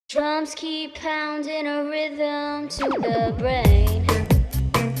Drums keep pounding a rhythm to the brain.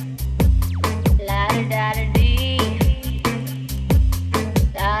 La da da da dee,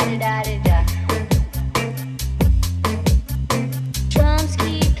 da da da da da. Drums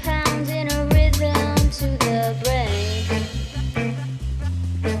keep pounding a rhythm to the brain.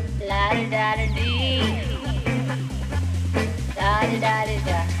 La da da da dee, da da da da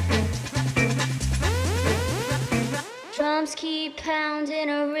da. Drums keep pounding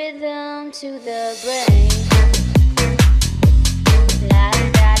a rhythm to the brain. La da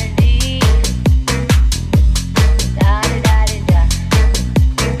da da dee, da da da da da.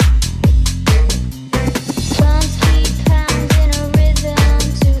 Drums keep pounding a rhythm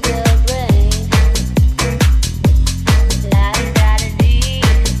to the brain. La da da da dee,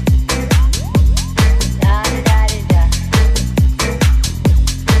 da da da da da.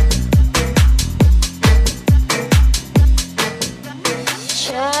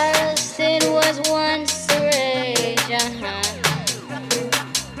 Charleston was once a rage,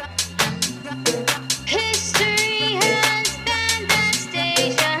 History has been that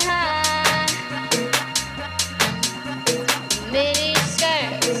stage, Mini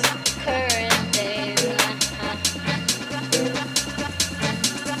skirts, current thing,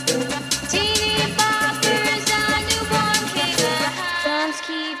 Teeny boppers, a newborn king, Drums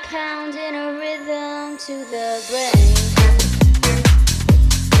keep pounding a rhythm to the brain.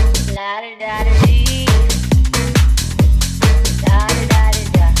 La da da da dee, da da da da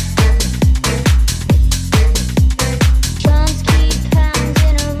da. Drums keep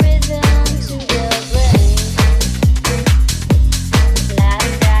pounding a rhythm to the brain. La da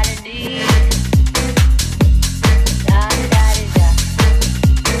da da dee, da da da da da.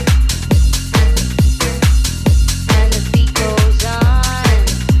 And the beat goes on,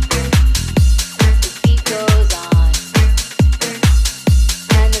 the beat goes on.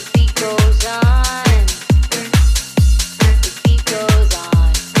 And the beat goes on, the beat goes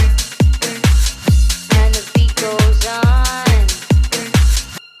on, and the beat goes on,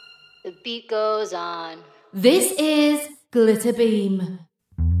 the beat goes on. This is Glitterbeam.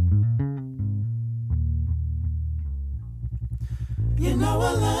 You know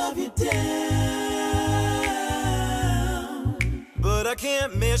I love you down, but I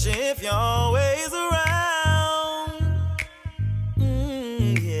can't miss you if you're always around.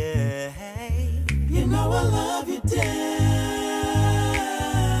 Yeah. You know I love you down,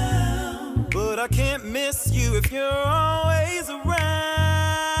 but I can't miss you if you're always around.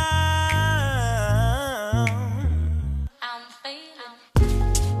 I'm feeling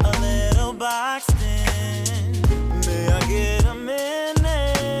A little boxed in. May I get a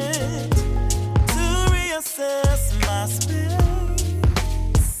minute to reassess my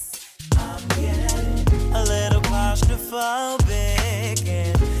space? I'm getting a little claustrophobic,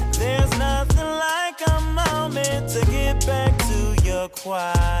 and there's nothing like a moment to get back to your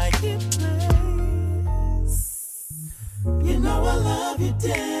quiet place. You know I love you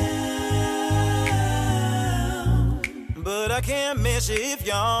down, but I can't miss you if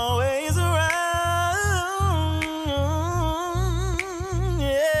you're always around.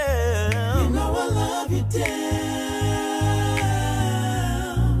 Yeah. You know I love you down.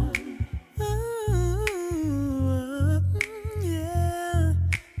 Ooh, yeah,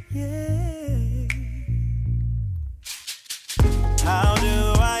 yeah. How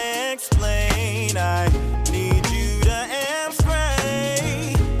do I explain? I need you to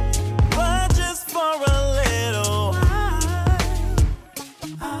abstract, but just for a little while.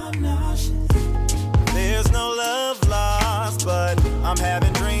 I'm nauseous. There's no love lost, but I'm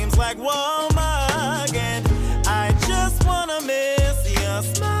having dreams like Womack, and I just wanna miss your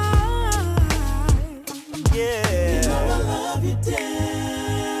smile. Yeah. You know I love you down,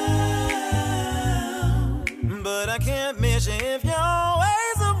 but I can't miss you if you're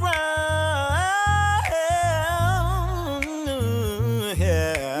always around.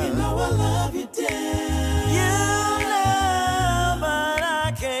 Yeah. You know I love you down. You know, but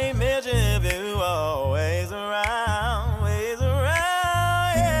I can't miss you if you're always around, always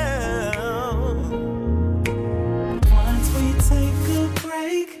around. Yeah. Once we take a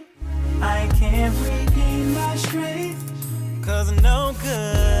break, I can't regain my strength, 'cause no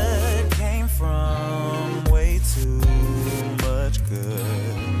good came from way too much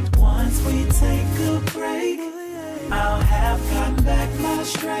good. Once we take a break, I'll have gotten back my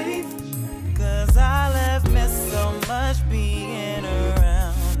strength, 'cause I'll have missed so much being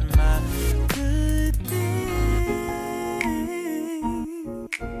around my good thing.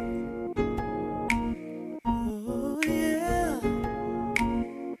 Oh yeah,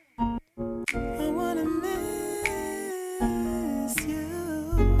 I wanna miss you.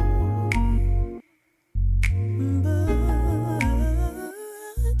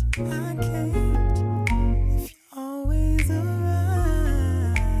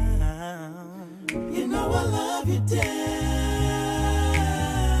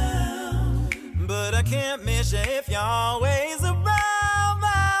 can't miss you if you're always around.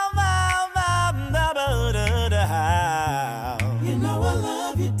 You know I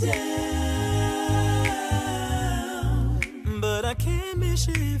love you down, but I can't miss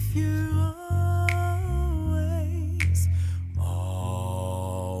you if you're always around.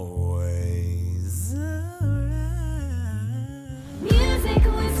 Music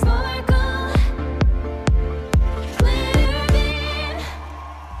with sparkle, glitter beam.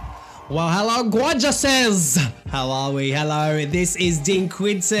 Well, hello, gorgeouses! How are we? Hello, this is Dean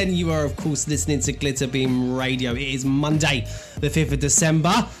Quinton. You are, of course, listening to Glitterbeam Radio. It is Monday, the 5th of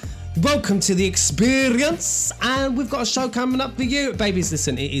December. Welcome to the experience, and we've got a show coming up for you. Babies,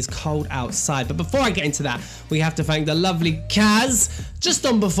 listen, it is cold outside, but before I get into that, we have to thank the lovely Kaz, just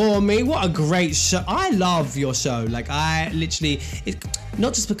on before me. What a great show. I love your show. Like, I literally,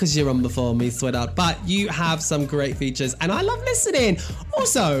 not just because you're on before me, sweetheart, but you have some great features, and I love listening.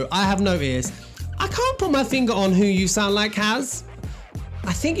 Also, I have noticed, I can't put my finger on who you sound like, Kaz.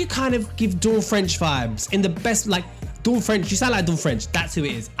 I think you kind of give Dawn French vibes in the best, like, Dawn French, you sound like Dawn French. That's who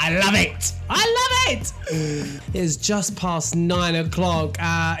it is. I love it. I love it. It is just past 9 o'clock.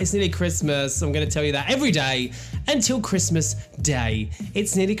 It's nearly Christmas. I'm going to tell you that every day until Christmas Day.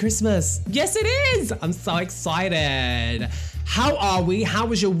 It's nearly Christmas. Yes, it is. I'm so excited. How are we? How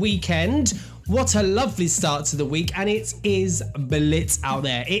was your weekend? What a lovely start to the week. And it is blitz out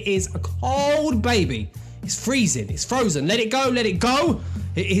there. It is a cold, baby. It's freezing. It's frozen. Let it go. Let it go.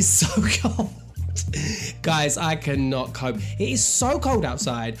 It is so cold. Guys, I cannot cope. It is so cold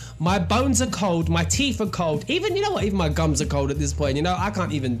outside. My bones are cold. My teeth are cold. Even, you know what? Even my gums are cold at this point. You know, I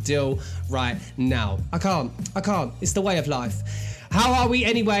can't even deal right now. I can't. It's the way of life. How are we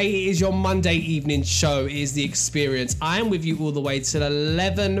anyway? It is your Monday evening show. It is The Experience. I am with you all the way till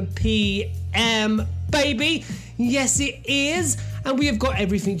 11 p.m, baby. Yes, it is. And we have got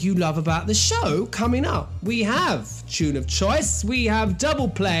everything you love about the show coming up. We have Tune of Choice. We have Double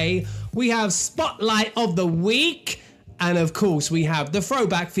Play. We have Spotlight of the Week. And of course, we have the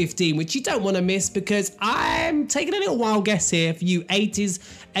Throwback 15, which you don't want to miss because I'm taking a little wild guess here for you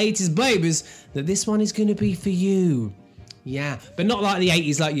 80s babies that this one is going to be for you. Yeah, but not like the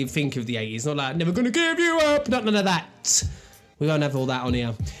 80s like you think of the 80s. Not like, never going to give you up. None of that. We won't have all that on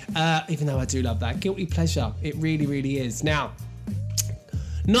here. Even though I do love that. Guilty pleasure. It really, really is. Now,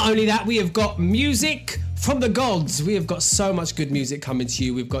 not only that, we have got music from the gods. We have got so much good music coming to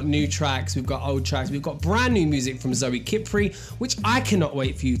you. We've got new tracks, we've got old tracks, we've got brand new music from Zoe Kipri, which I cannot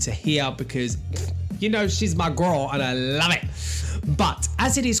wait for you to hear because, you know, she's my girl and I love it. But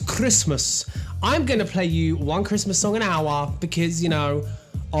as it is Christmas, I'm going to play you one Christmas song an hour because, you know,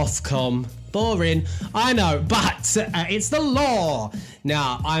 Ofcom. Boring, I know, but it's the law.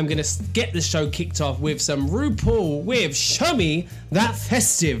 Now, I'm going to get the show kicked off with some RuPaul with Show Me That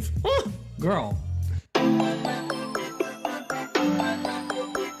Festive. Oh, girl.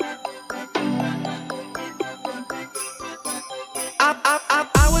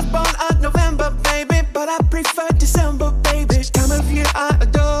 I was born on November, baby, but I prefer December, baby. Time of year I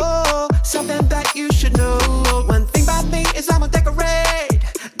adore, something that you should know. One thing about me is I'ma decorate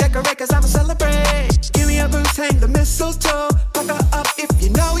cause I'ma celebrate. Give me a boots, hang the mistletoe, pucker up if you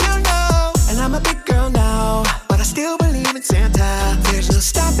know you know. And I'm a big girl now, but I still believe in Santa. There's no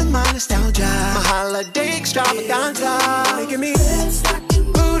stopping my nostalgia, my holiday extravaganza. They give me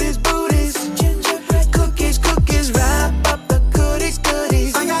booties, cookies, wrap up the goodies.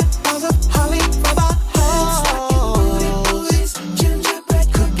 I got balls of holly for the halls.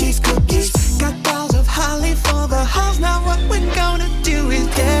 Cookies, got balls of holly for the halls. Now what we're gonna do is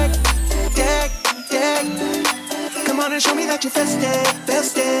deck. Come on and show me that you're festive.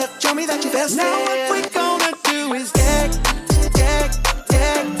 Show me that you're festive. Now what we're gonna do is deck.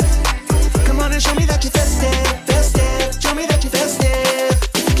 Come on and show me that you're festive. Show me that you're festive.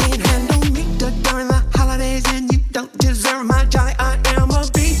 If you can't handle me during the holidays, and you don't deserve my jolly. I am a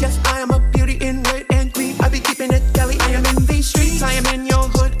bee, yes, I am a beauty in red and green. I be keeping it deli. I am in these streets, I am in your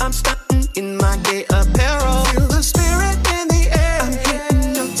hood. I'm stunting in my gay apparel. Feel the spirit in the air. I'm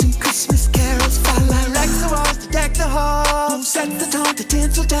hitting notes and Christmas carols. Fire like the walls to deck the hall. Who set the tone to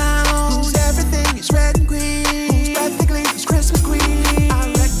tinsel down? Whose everything is red and green? Who's practically is Christmas queen?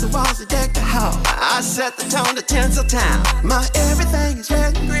 I wreck the walls to deck the hall. I set the tone to tinsel town. My everything is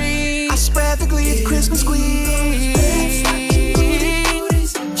red and green. I spread the glee, Christmas queen.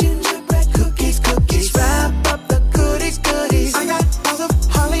 Cookies, wrap up the goodies. I got balls of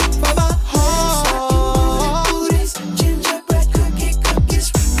holly for the halls.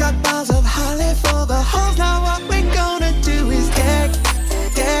 Got balls of holly for the halls. Now what we're gonna do is deck.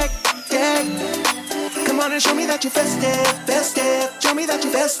 Come on and show me that you're festive. Show me that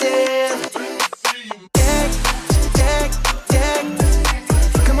you're festive.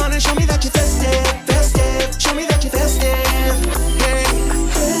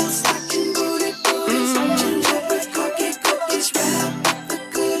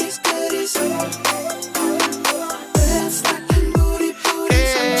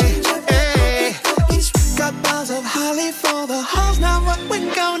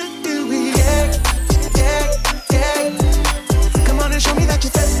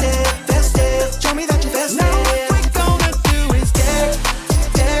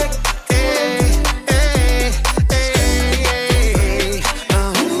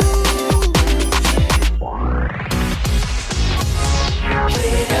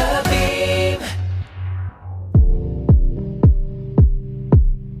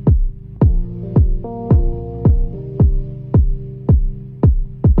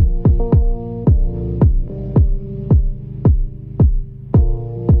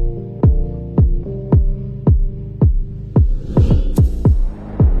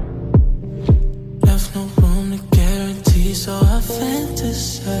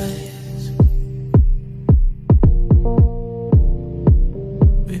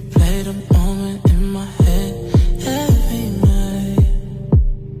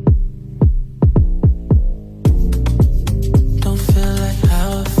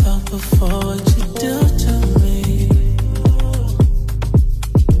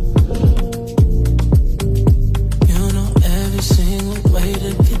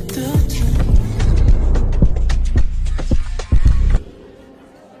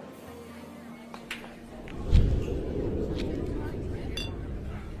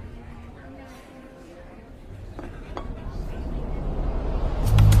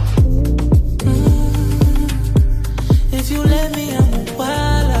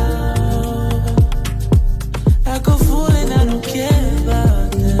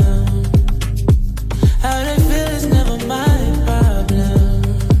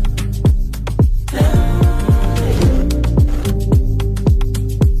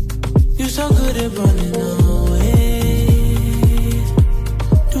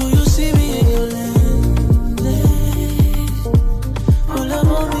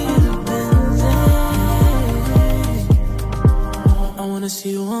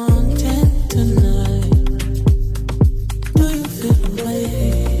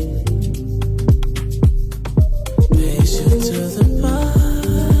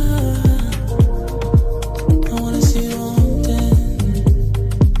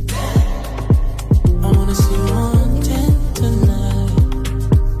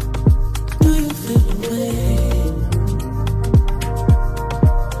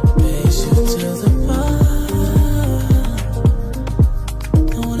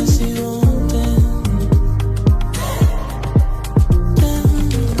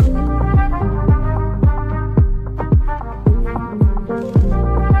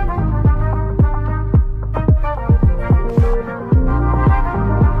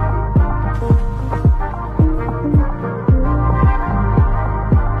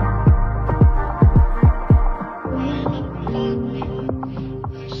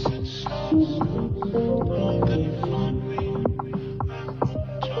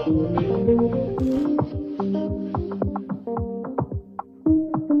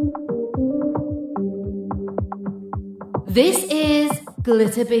 This is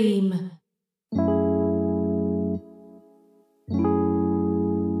Glitterbeam.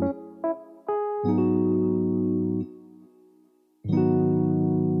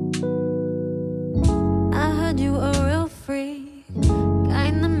 I heard you a real freak,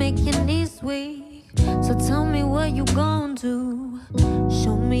 kinda make your knees weak. So tell me what you gon' do.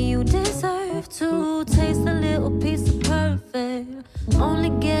 Show me you deserve to taste a little piece of perfect. Only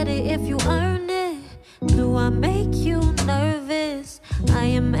get it if you earn it. Do I make you nervous? I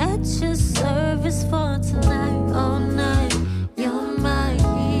am at your service for tonight, all night. You're mine.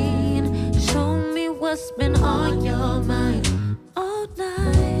 Show me what's been on your mind all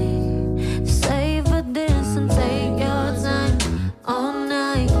night. Savor this and take your time all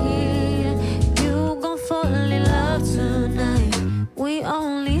night. You gon' fall in love tonight. We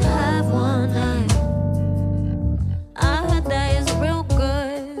only have one night. I heard that it's real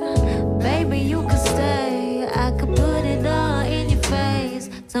good. Baby, you could stay. I could put it all in your face.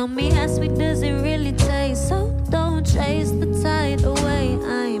 Tell me how sweet does it really taste? So don't chase the tide away.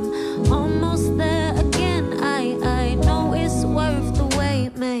 I'm almost there again. I know it's worth the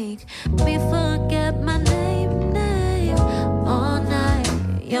wait. Make me forget my name all night.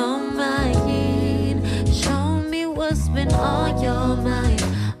 You're mine. Show me what's been on your mind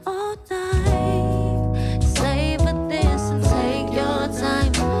all night. Savor this and take your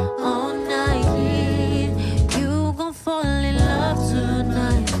time all night. You gon' fall in love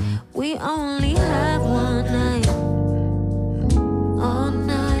tonight. We only have one night. All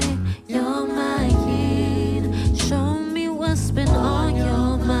night, you're mine. Show me what's been on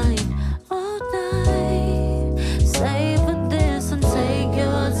your mind all night. Savor this and take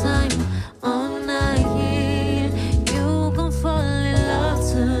your time all night. You gon' fall in love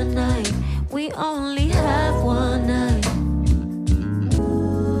tonight. We only have one night.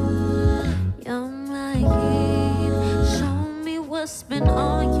 You're mine. Show me what's been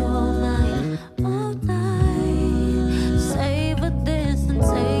on your mind all night. Savor this and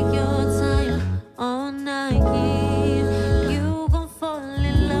take your time all night. You gon' fall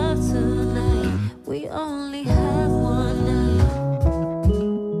in love tonight. We only have one night.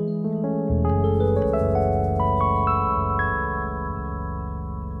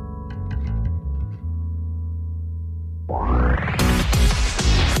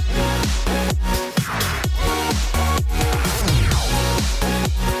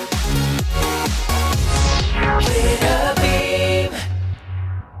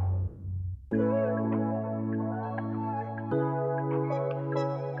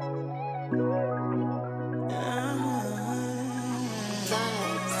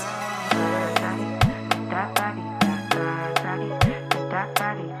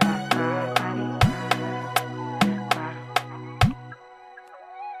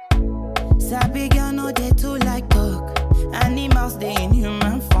 Sabi girl no dey too like talk. Animals dey in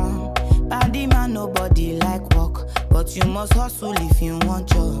human form. Body man nobody like walk, but you must hustle if you want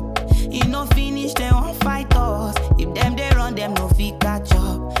job. You no finish they won't fight us. If them they run them no fit catch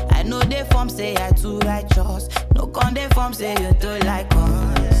up. I know they form say I too righteous. No con they form say you too like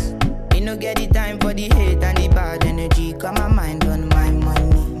us. You no get the time for the hate and the bad energy. Got my mind on my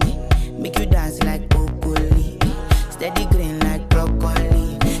money. Make you dance like broccoli. Steady green like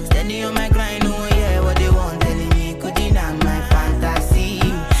broccoli. Steady on my grind, oh yeah, what they want telling me could deny my fantasy.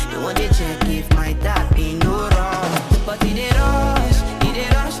 They want to check if my tap in no wrong. But it they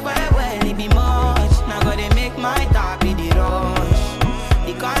rush well, it be much. Now gotta make my tap in the rush.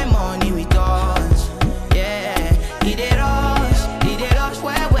 The kind money we touch, yeah. It they rush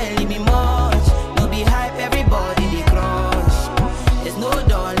well, it be much. No be hype, everybody they crush. There's no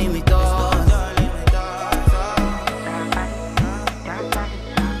darling with us.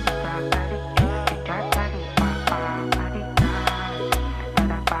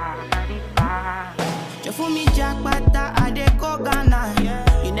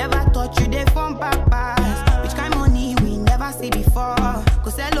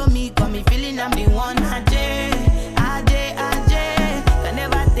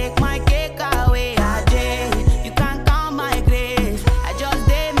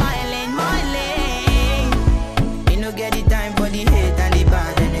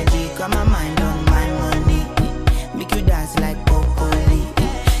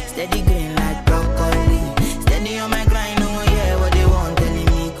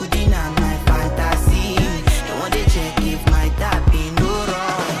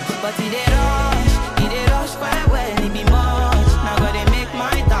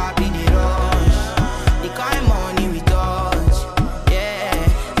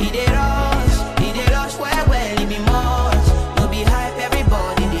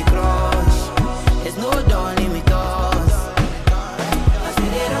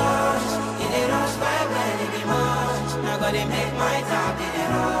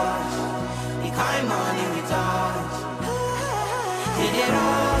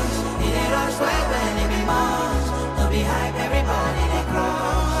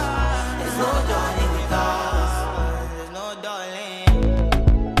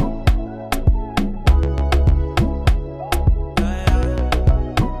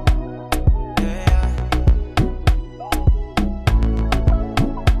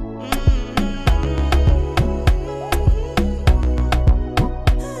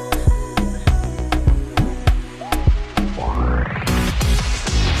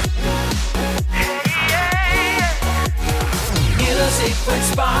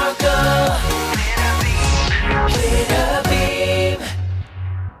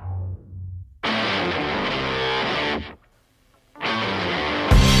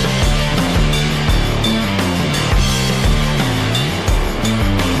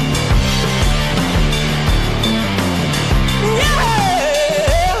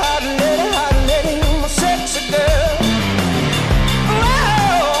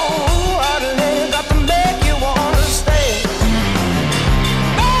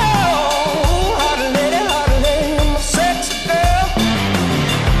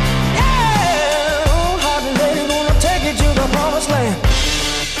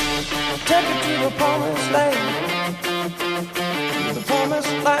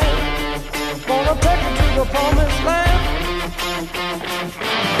 promised land.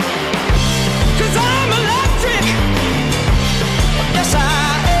 'Cause I'm electric. Yes, I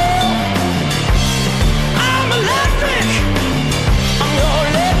am. I'm electric. I'm your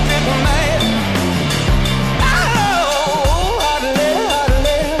electric man. Oh, hot-a-lady,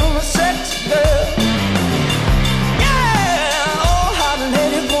 sexy girl. Yeah, oh,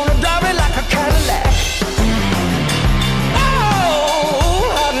 hot-a-lady, gonna drive it like a Cadillac. Oh,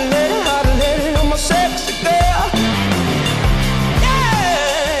 hot-a-lady, I'm a sexy girl.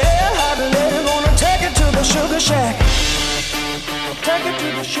 Yeah, hot-a-lady, gonna take it to the sugar shack. Take it to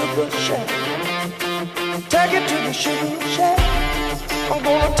the sugar shack. Take it to the sugar shack. I'm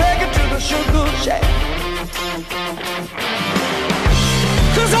gonna take it to the sugar shack.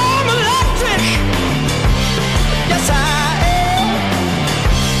 'Cause I'm electric. Yes, I am.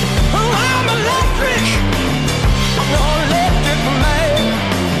 Oh, I'm electric. I'm your electric man.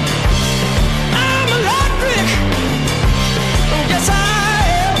 I'm electric. Yes, I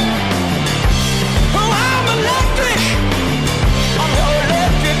am. Oh, I'm electric. I'm your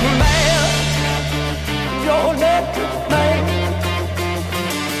electric man. Your electric man.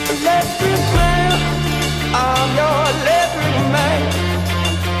 Electric man. I'm your electric man.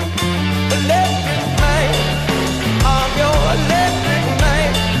 Electric man. I'm your electric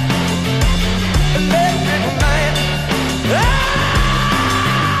man. Electric man.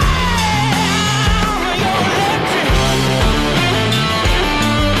 I'm your electric.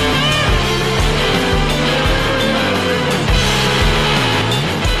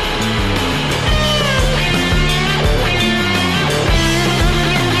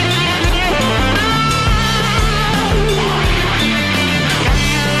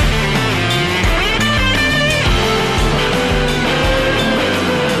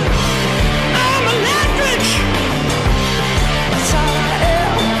 I'm electric. That's all I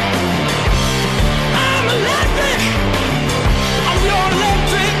am. I'm electric. I'm your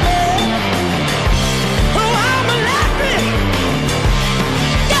electric man. Oh, I'm electric.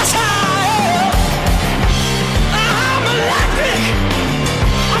 Yes, I am. I'm electric.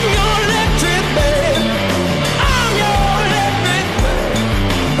 I'm your electric man. I'm your electric man.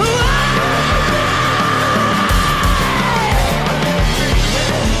 Oh,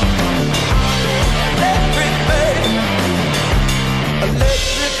 electric man.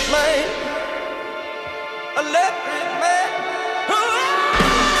 Electric man. Electric man.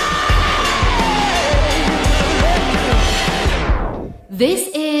 This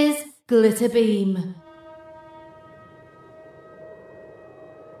is Glitter Beam.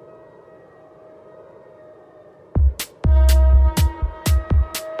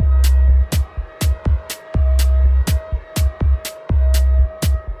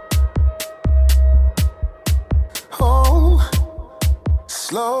 Oh,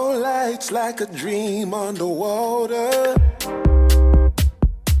 slow lights like a dream underwater.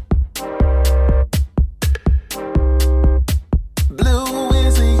 Blue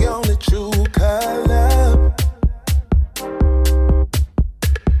is the only true color.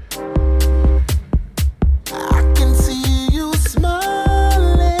 I can see you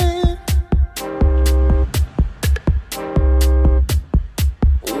smiling.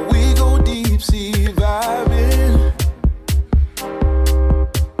 We go deep sea vibing.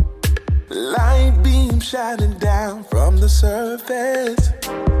 Light beam shining down from the surface.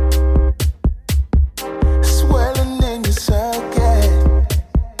 Swirling in your circuit.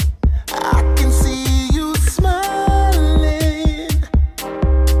 I can see you smiling.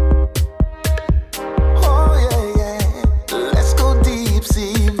 Oh yeah, yeah. Let's go deep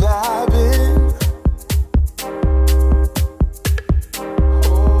sea vibing.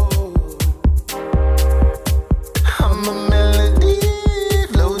 Oh, I'm a melody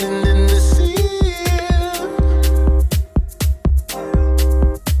floating in the sea.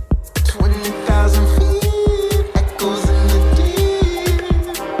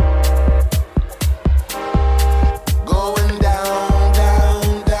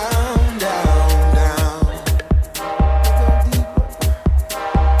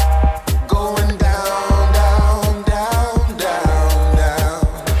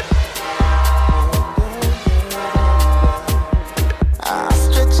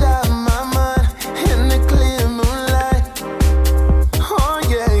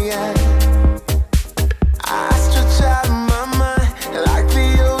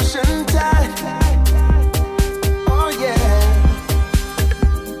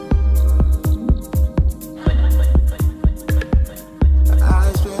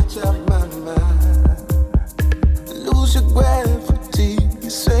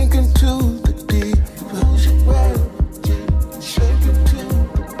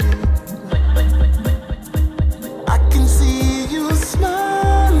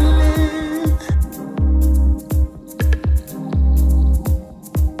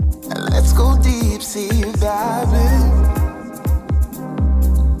 deep sea diving.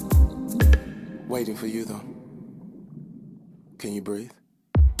 Waiting for you though. Can you breathe?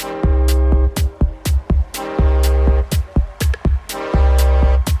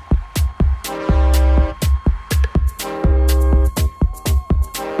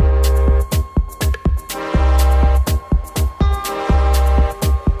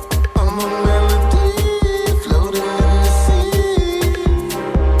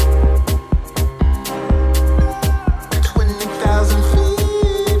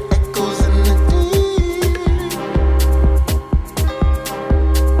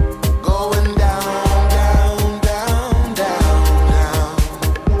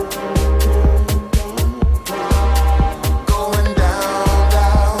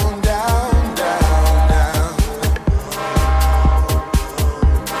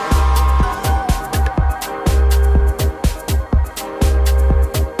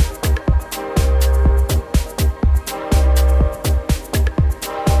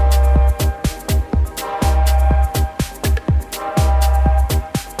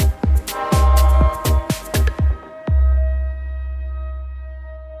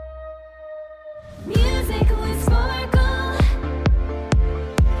 Music with sparkle,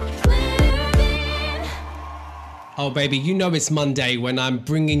 glitter beam. Oh, baby, you know it's Monday when I'm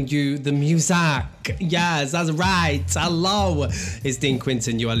bringing you the music. Yes, that's right. Hello. It's Dean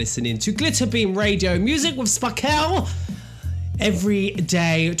Quinton. You are listening to Glitterbeam Radio, music with Sparkle. Every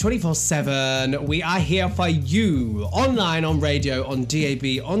day, 24/7, we are here for you. Online, on radio, on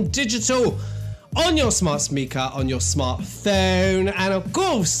DAB, on digital, on your smart speaker, on your smartphone, and of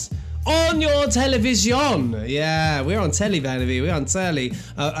course, on your television. Yeah, we're on telly, baby. We're on telly,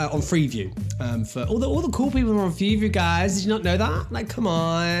 on Freeview. For all the cool people are on Freeview, guys. Did you not know that? Like, come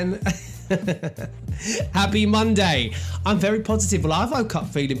on. Happy Monday. I'm very positive. Well, I woke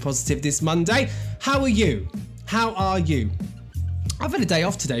up feeling positive this Monday. How are you? How are you? I've had a day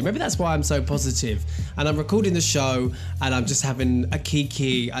off today. Maybe that's why I'm so positive. And I'm recording the show and I'm just having a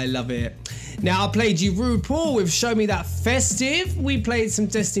kiki. I love it. Now, I played you Rude Paul with Show Me That Festive. We played some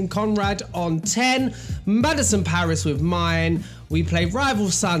Destin Conrad on 10. Madison Paris with Mine. We played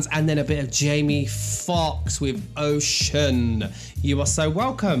Rival Sons and then a bit of Jamie Foxx with Ocean. You are so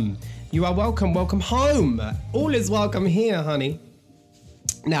welcome. You are welcome. Welcome home. All is welcome here, honey.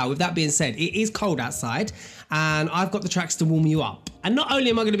 Now, with that being said, it is cold outside and I've got the tracks to warm you up. And not only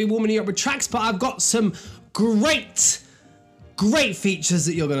am I going to be warming you up with tracks, but I've got some great features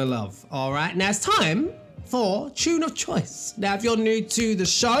that you're going to love. All right, now it's time for Tune of Choice. Now, if you're new to the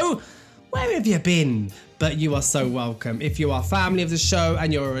show, where have you been? But you are so welcome. If you are family of the show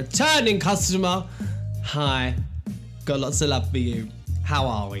and you're a returning customer, hi, got lots of love for you. How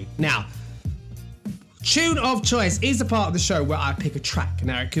are we? Now, Tune of Choice is the part of the show where I pick a track.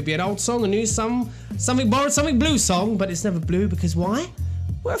 Now, it could be an old song, a new song, something borrowed, something blue song, but it's never blue because why?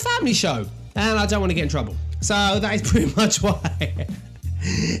 We're a family show and I don't want to get in trouble. So that is pretty much why.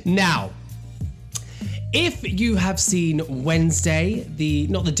 Now, if you have seen Wednesday,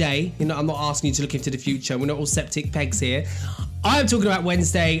 not the day, I'm not asking you to look into the future. We're not all septic pegs here. I'm talking about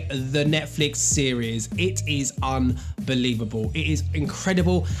Wednesday, the Netflix series. It is unbelievable. It is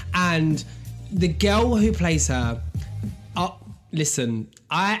incredible. And the girl who plays her, listen,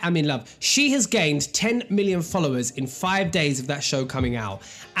 I am in love. She has gained 10 million followers in 5 days of that show coming out.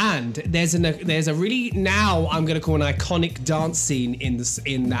 And there's a really, now I'm going to call an iconic dance scene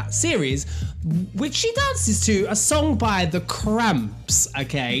in that series, which she dances to a song by The Cramps,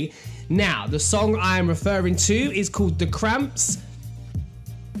 okay? Now, the song I am referring to is called The Cramps,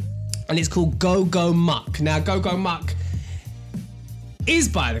 and it's called Go Go Muck. Now, Go Go Muck is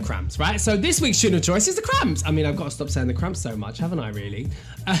by The Cramps, right? So this week's tune of choice is The Cramps. I mean, I've got to stop saying The Cramps so much, haven't I, really?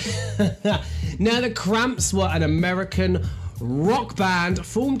 Now, The Cramps were an American rock band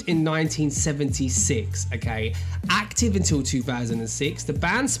formed in 1976, okay? Active until 2006. The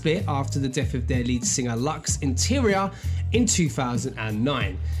band split after the death of their lead singer, Lux Interior, in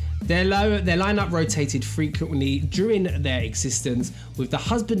 2009. Their lineup rotated frequently during their existence, with the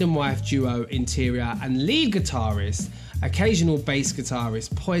husband and wife duo Interior and lead guitarist, occasional bass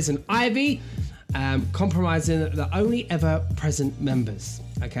guitarist Poison Ivy, compromising the only ever present members.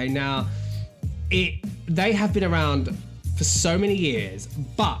 Okay, now they have been around for so many years,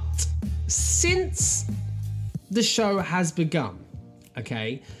 but since the show has begun,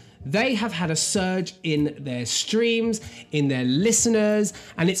 okay, they have had a surge in their streams, in their listeners,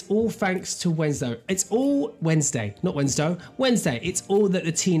 and it's all thanks to Wednesday. It's all Wednesday, not Wednesday, Wednesday. It's all that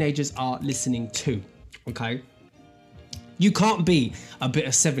the teenagers are listening to, okay? You can't beat a bit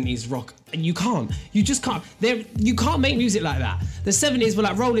of 70s rock You can't. You just can't. You can't make music like that. The 70s were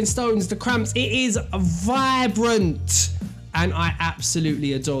like Rolling Stones, The Cramps. It is vibrant. And I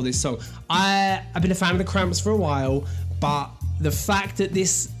absolutely adore this song. I've been a fan of The Cramps for a while, but the fact that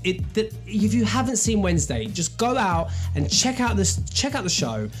that if you haven't seen Wednesday, just go out and check out the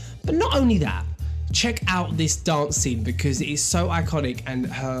show. But not only that, check out this dance scene because it is so iconic, and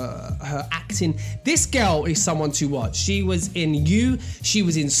her acting. This girl is someone to watch. She was in You, she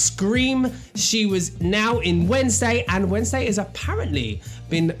was in Scream, she was now in Wednesday, and Wednesday has apparently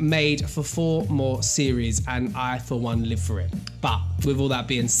been made for 4 more series, and I for one live for it. But with all that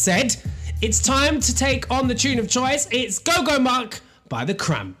being said, it's time to take on the tune of choice. It's Go Go Muck by The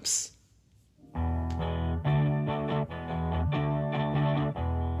Cramps.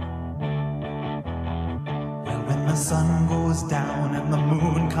 When the sun goes down and the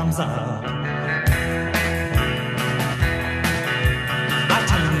moon comes up, I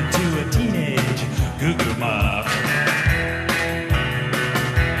turn into a teenage goo-goo muck.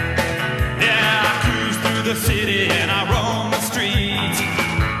 Yeah, I cruise through the city and I roam the streets,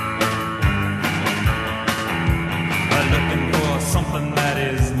 looking for something that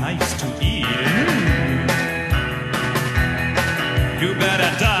is nice to eat. You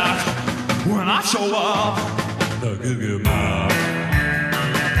better duck when I show up. The Goo-Goo Muck.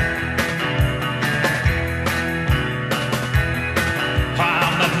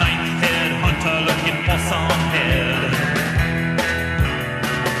 I'm the 9th head hunter looking for some head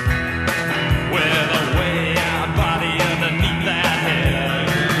with a way out body underneath that head.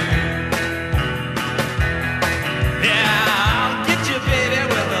 Yeah, I'll get you, baby,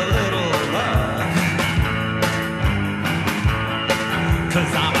 with a little love,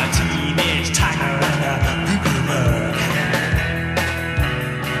 'cause I'm a teenage tiger and a Goo-Goo Muck.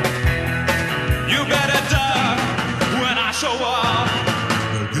 You better duck when I show up.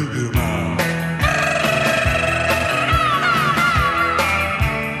 The Goo-Goo Muck.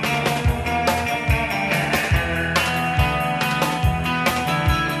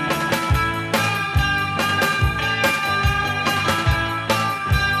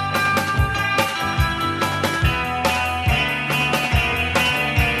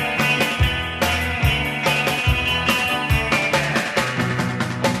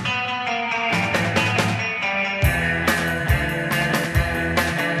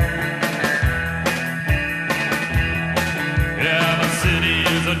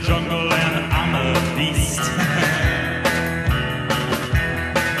 A jungle and I'm a beast.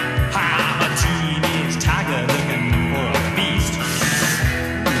 I'm a teenage tiger looking for a feast.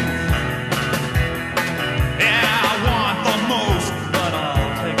 Yeah, I want the most, but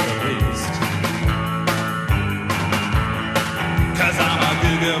I'll take the least. 'Cause I'm a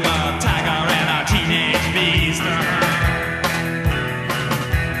Goo-Goo Muck tiger and a teenage beast.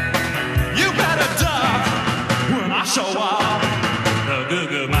 You better duck when I show up. The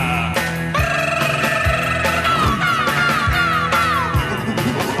Goo-Goo Muck.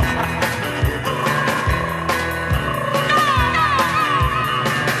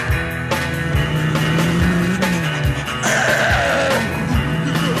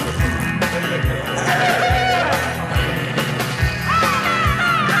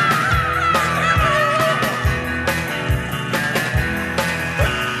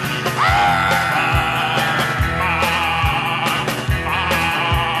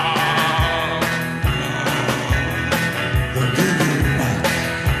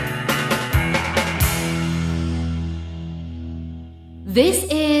 This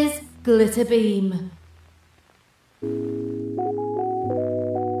is Glitter Beam.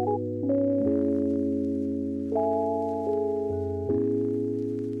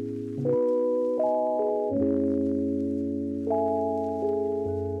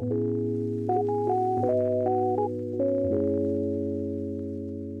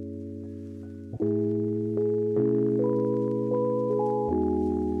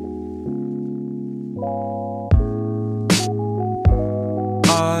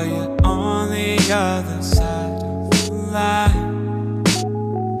 Are you on the other side of the line?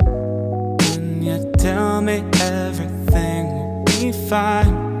 Can you tell me everything will be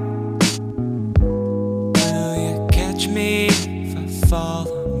fine? Will you catch me if I fall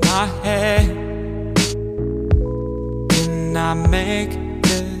on my head? Can I make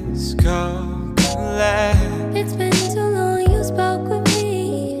this go left? It's been too long, you spoke with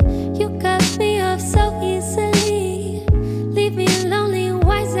me. You cut me off so easily. Leave me lonely,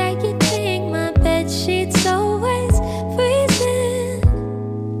 why is that you think my bed sheets always freezing?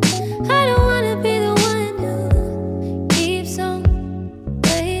 I don't wanna be the one who keeps on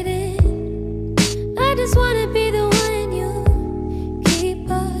waiting. I just wanna be the one you keep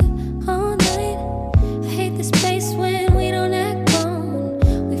up on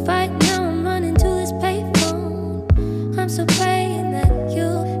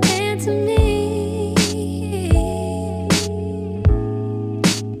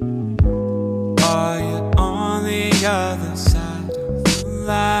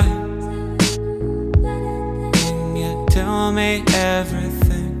told me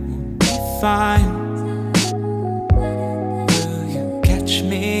everything will be fine. Will you catch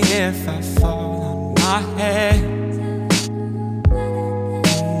me if I fall on my head?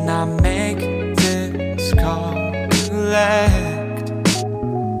 And I make this call collect.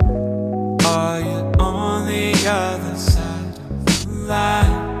 Are you on the other side of the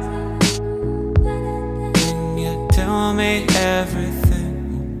line? Can you tell me everything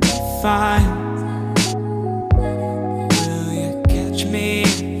will be fine?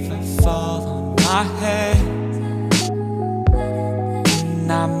 If I fall on my head, can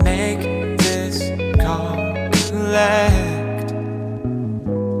I make this call collect?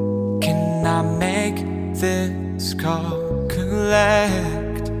 Can I make this call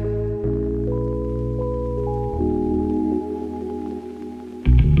collect?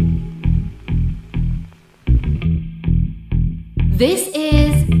 This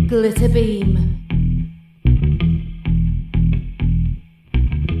is Glitterbeam.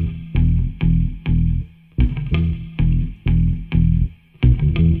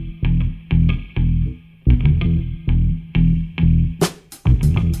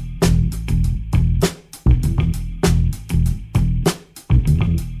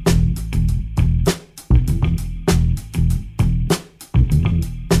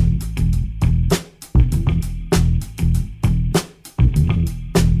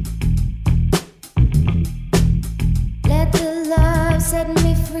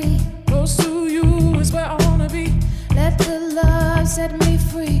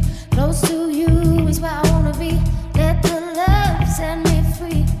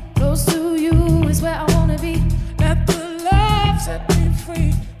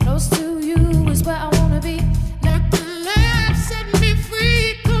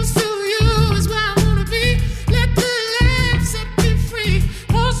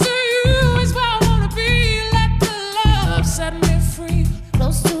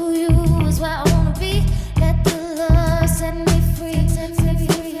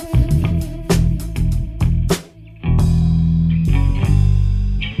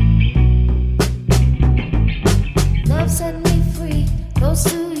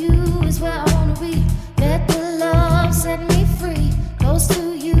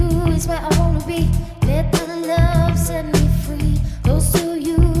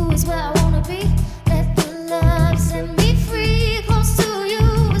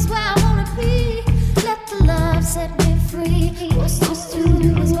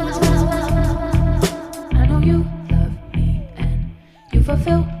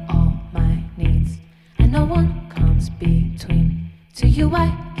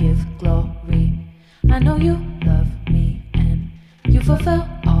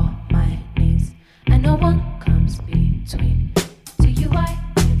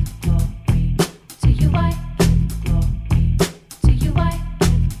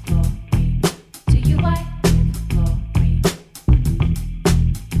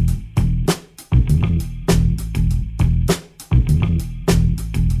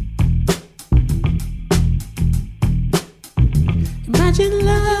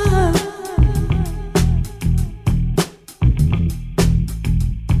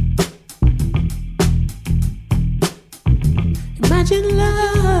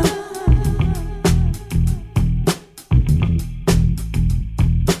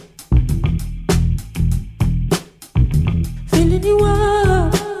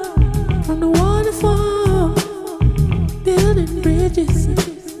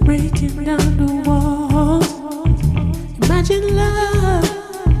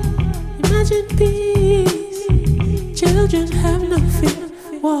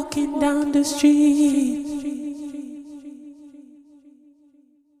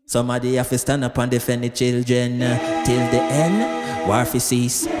 Somebody have to stand up and defend the children till the end. War for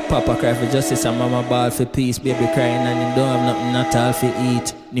cease. Papa cry for justice and mama ball for peace. Baby crying and them don't have nothing at all for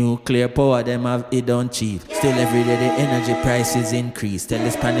eat. Nuclear power them have it don't cheap. Still every day the energy prices increase. Tell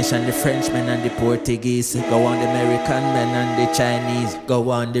the Spanish and the Frenchmen and the Portuguese. Go on the American men and the Chinese. Go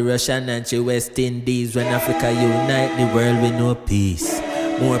on the Russian and the West Indies. When Africa unite, the world will know peace.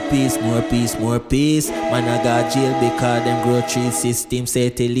 More peace, more peace, more peace. Man I got jail because them grow tree system say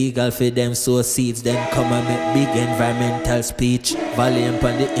it illegal for them sow seeds. Then come and make big environmental speech. Volume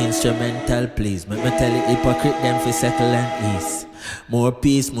on the instrumental please. Make me tell the hypocrite them for settle and ease. More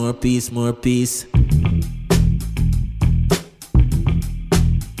peace, more peace, more peace.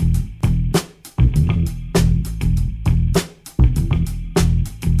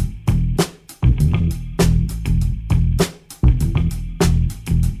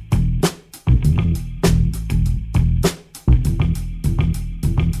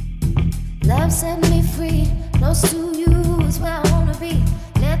 Love set me free, close to you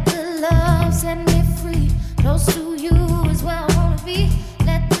Close to you is where I wanna be.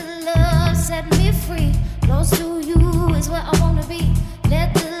 Let the love set me free. Close to you is where I wanna be.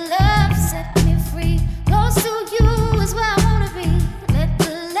 Let the love set me free. Close to you is where I wanna be. Let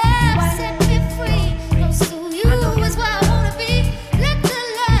the love set me free. Close to you is where I wanna be. Let the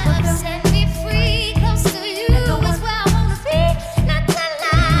love set me free. Close to you is where I wanna be. Let the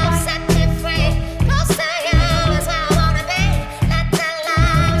love set me free. Close to you is where I wanna be. Let the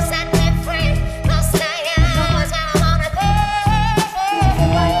love set me free. Close to you is where I wanna be.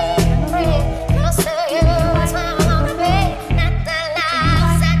 Close to you is where I wanna be. Let the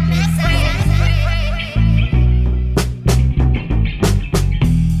love set me free.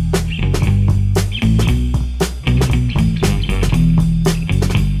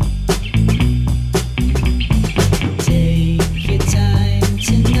 Take your time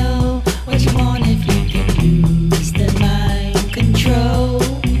to know what you want if you can lose the mind control.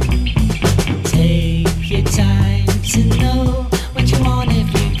 Take your time to know what you want if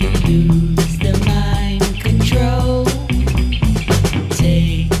you can lose the mind control.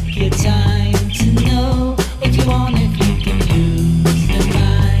 Take your time to know what you want if you can lose the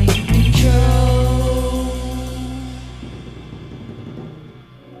mind control.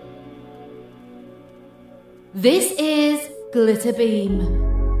 This is Glitter Beam.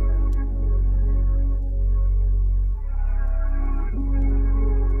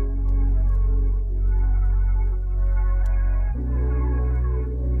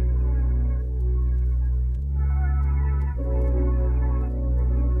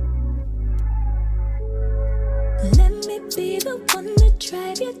 Let me be the one to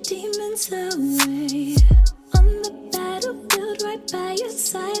drive your demons away. On the battlefield, right by your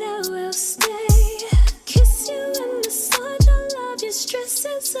side, I will stay. Kiss you and massage all of your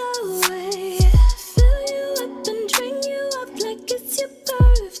stresses away. Fill you up and drain you up like it's your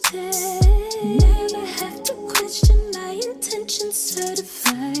birthday. Never have to question my intentions,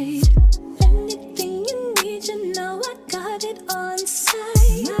 certified. Anything you need, you know I got it on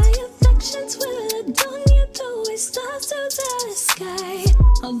site. My affections will adorn you, throw away stars to the sky.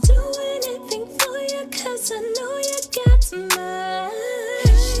 I'll do anything for you, cause I know you got mine.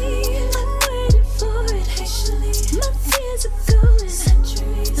 I'm waiting for it. My fears are going,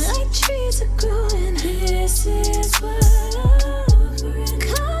 like trees are growing. This is what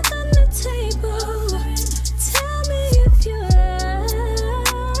cards on the table. Tell me if you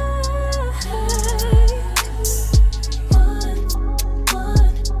like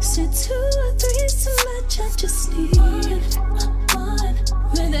one. Say 2 or 3 is too much. I just need one.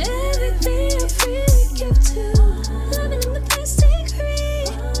 With everything I freely give to, loving in the place secret,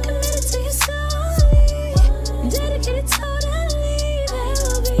 committed to you solely, dedicated totally. That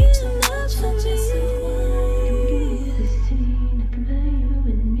will be enough for me.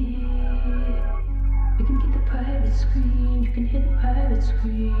 We can get the private screen, you can hit the private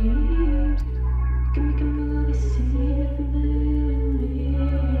screen. You can make a movie scene if you believe in me.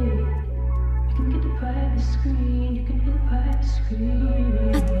 You can get the private screen, you can hit the private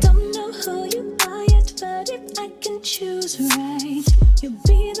screen. I don't know who you are yet, but if I can choose right, you'll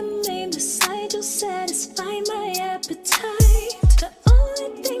be the main decide, you'll satisfy my appetite. The only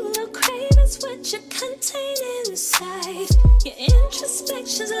thing I'll crave is what you contain inside. Your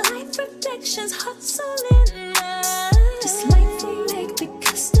introspections, life reflections, heart, soul, and mind. This life will make me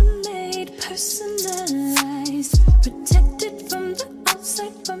custom made, personalized, protected from the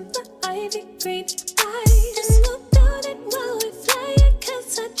outside, from the ivy green eyes. And no doubt it while we fly it,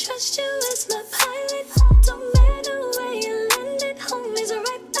 cause I trust you as my pilot. Don't matter where you landed, home is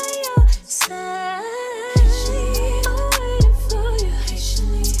right by your side. I'm waiting for you.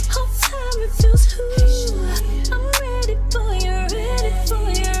 Hope time reveals who. I'm ready for you, ready for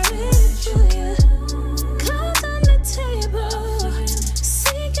you, ready for you. Cards on the table,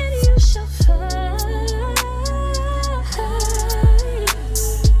 seek and you shall find.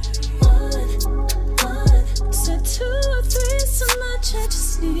 One, so 2 or 3 is so much. I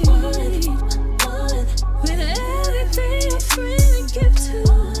just need one. With everything I freely give to,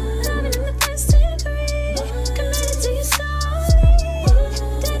 loving in the place secret, committed to you solely,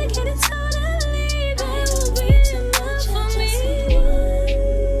 dedicated totally. That will be enough for me.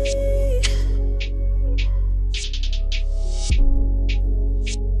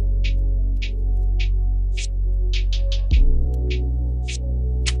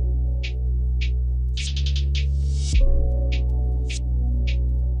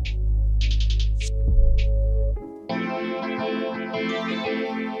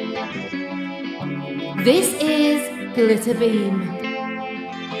 This is Glitter Beam.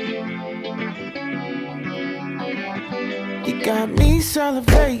 You got me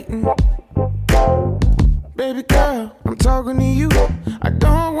salivating. Baby girl, I'm talking to you. I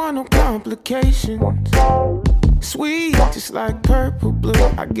don't want no complications. Sweet, just like purple blue.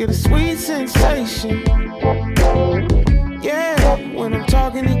 I get a sweet sensation. Yeah, when I'm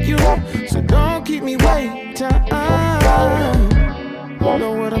talking to you. So don't keep me waiting. You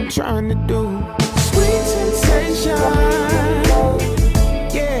know what I'm trying to do. Sweet sensation.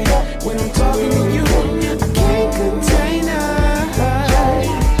 Yeah, when I'm talking to you, I can't contain it.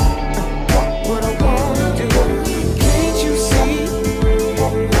 What I wanna do, can't you see?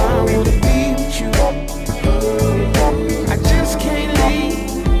 I wanna be with you. I just can't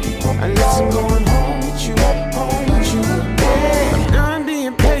leave unless I'm going home with you, home with you. Yeah, I'm done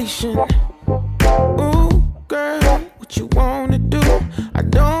being patient. Ooh, girl, what you wanna do? I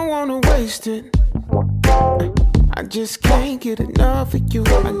don't wanna waste it. I just can't get enough of you.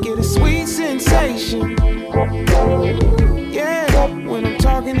 I get a sweet sensation. Yeah, when I'm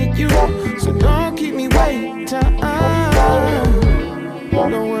talking to you. So don't keep me waiting. You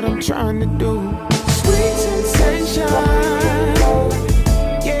know what I'm trying to do. Sweet sensation.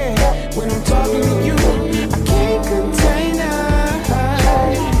 Yeah, when I'm talking to you, I can't contain it.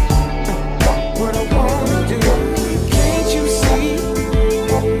 What I wanna do, can't you see?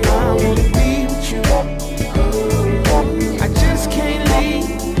 I wanna be with you. I just can't leave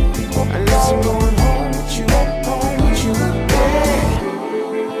unless I'm going home with you, home with you. Yeah,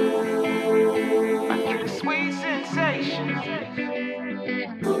 I get a sweet sensation.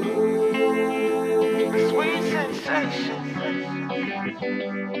 A sweet sensation.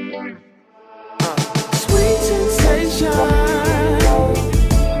 Sweet sensation.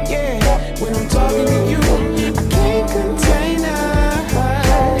 Yeah, when I'm talking to you, I can't contain it.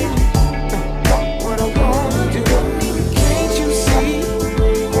 What I wanna do, can't you see?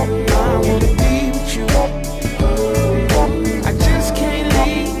 I wanna be with you. I just can't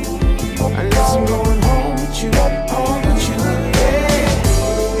leave unless I'm going home with you, home with you. Yeah,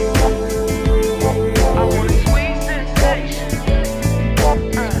 I want a sweet sensation.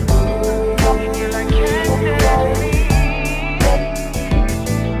 Feel like candy.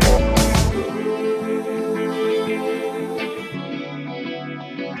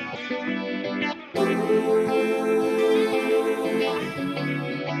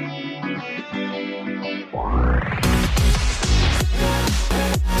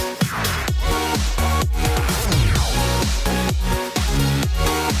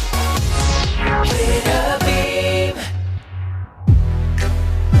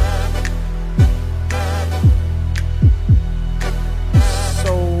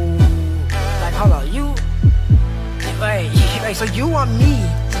 So, like, hold on, you, wait, so you want me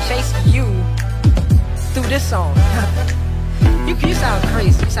to chase you through this song? you sound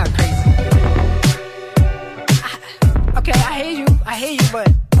crazy, okay, I hear you, but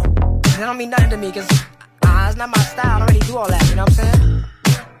that don't mean nothing to me, cause it's not my style, I don't really do all that, you know what I'm saying?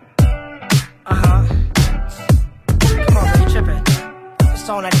 Come on, bro, you tripping. This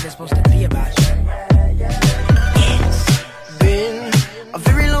song not even supposed to be about you. It's been a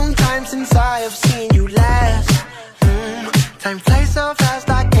very long time since I have seen you last. Time flies so fast,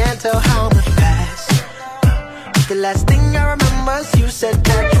 I can't tell how much passed. The last thing I remember is you said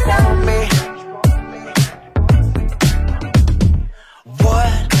that you want me.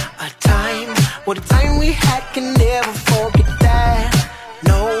 What a time we had, can never forget that.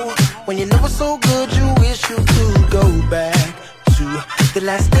 No, when you know it's so good, you wish you could go back to the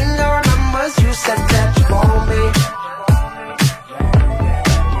last thing I remember is you said that you want me.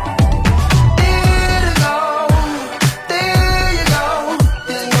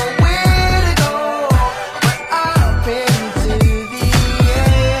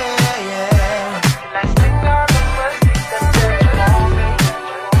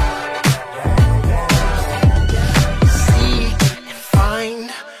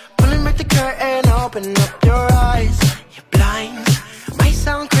 Open up your eyes, you're blind. Might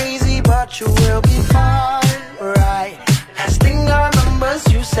sound crazy, but you will be fine, right? Last thing I remember is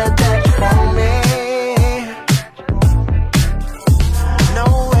you said that you want me. No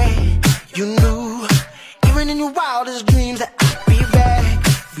way, you knew, even in your wildest dreams, that I'd be back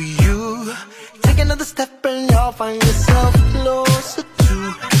for you. Take another step and you'll find yourself closer to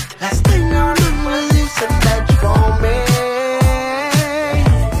the last thing I remember is you said that you want me.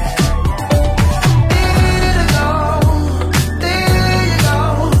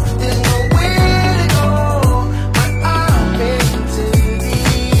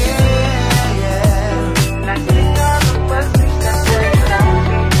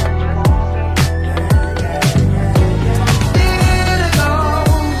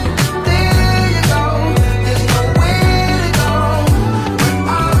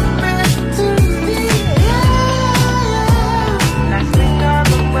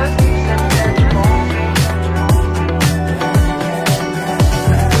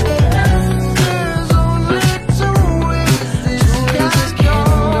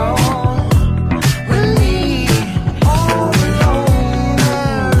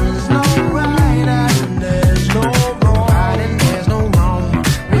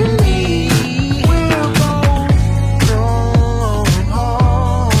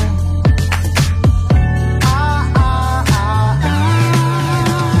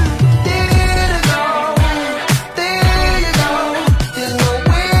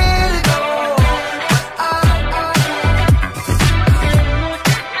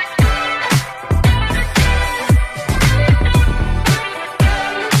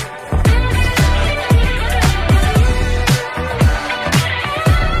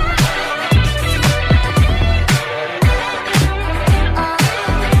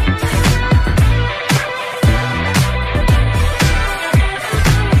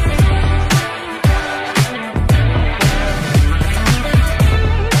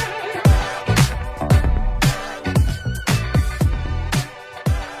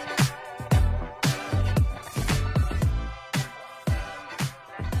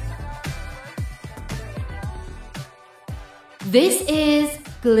 This is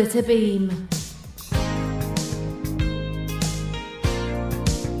Glitterbeam.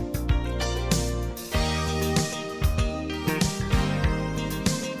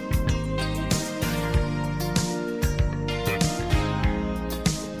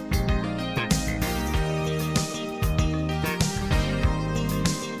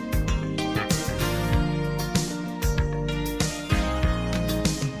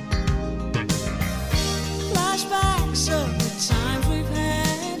 Flashbacks of the times we've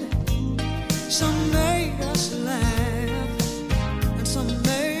had. Some made us laugh, and some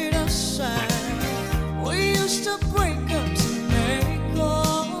made us sad. We used to break up to make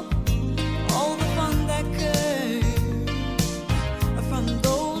up all the fun that came from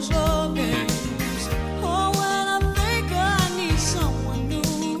those love games. Oh, when I think I need someone new,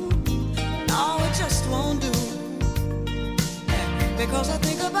 no, it just won't do. Because I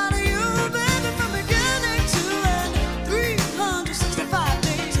think about you, baby, from beginning to end. 365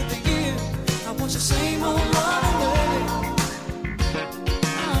 days of the year, I want your same old loving, baby.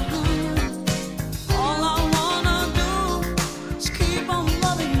 All I wanna do is keep on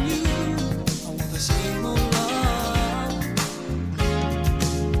loving you. I want the same old love.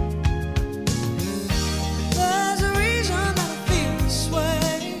 There's a reason that I feel this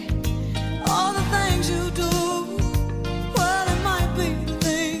way. All the things you do, well, it might be the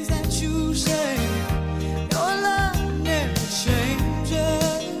things that you say. Your love never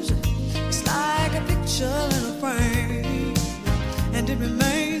changes. It's like a picture in a frame, and it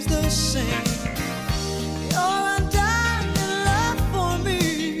remains the same. Your undying love for me,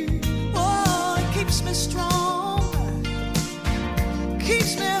 oh, it keeps me strong,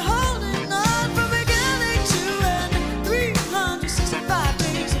 keeps me holding on from beginning to end. 365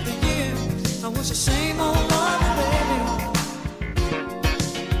 days of the year, I want your same old love, baby.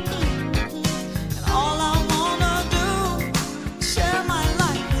 And all I wanna do is share my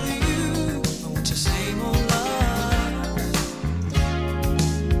life with you. I want your same old love.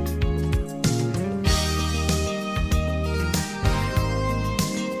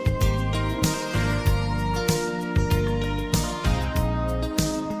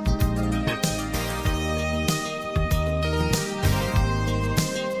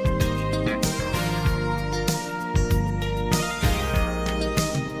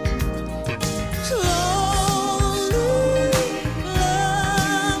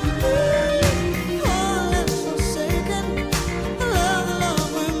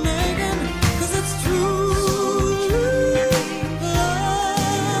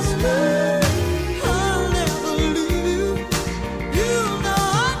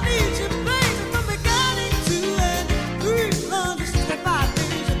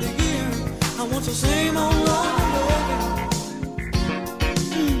 Same old love,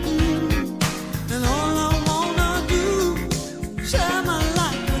 and all I wanna do is share my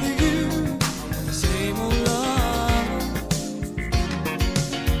life with you. The same old love,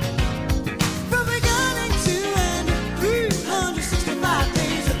 from beginning to end, 365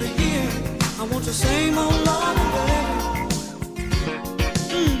 days of the year. I want the same old love, baby.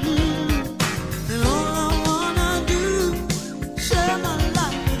 And all I wanna do is share my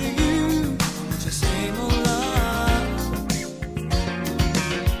life with you. Same old love.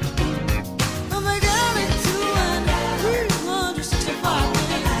 From beginning to end, 365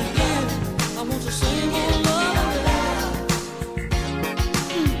 days a year. I want the same old love.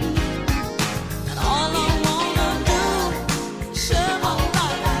 And all I wanna do is share my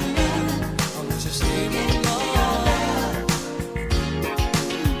life with you. I want your same old love.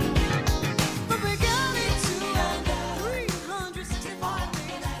 From beginning to end, 365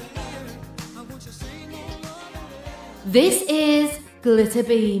 days a year. I want your same old love. This is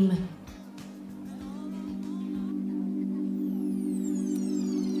Glitterbeam.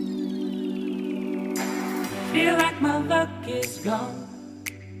 Feel like my luck is gone.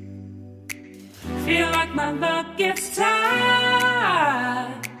 Feel like my luck gets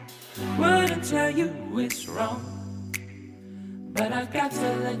tired. Wouldn't tell you it's wrong, but I've got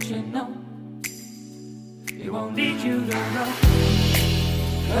to let you know it won't lead you to wrong.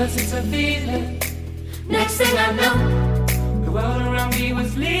 'Cause it's a feeling. Next thing I know, the world around me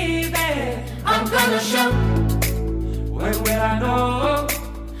was leaving. I'm gonna show. When will I know?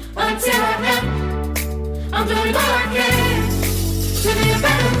 Until I am. I'm doing all I can to be a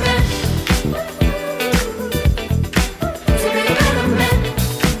better man. To be a better man.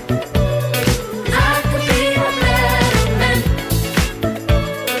 I could be a better man.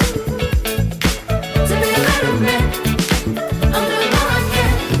 To be a better man. I'm doing all I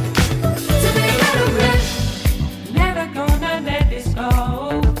can to be a better man. Never gonna let this go.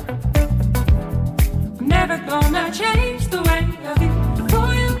 Never gonna change the way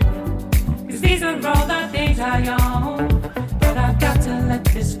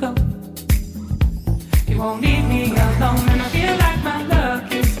won't leave me alone, and I feel like my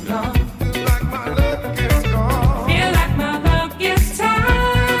luck is gone. Feel like my luck is gone. Feel like my luck is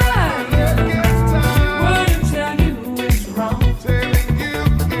tired. Wouldn't tell you it's wrong. Telling you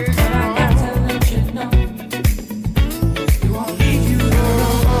it's but wrong. I got to let you know. It won't leave you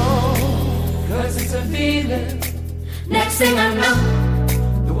alone. 'Cause it's a feeling. Next thing I know,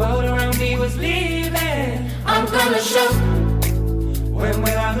 the world around me was leaving. I'm gonna show. When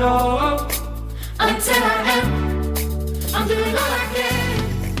will I know? Until I am, I'm doing all I can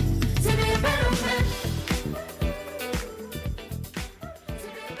to be a better man.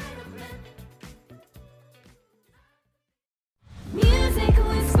 Music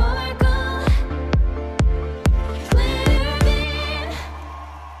with sparkle, glitter beam.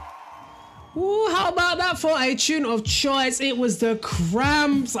 Ooh, how about that for a tune of choice? It was the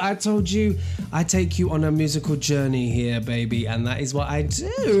Cramps. I told you I take you on a musical journey here, baby, and that is what I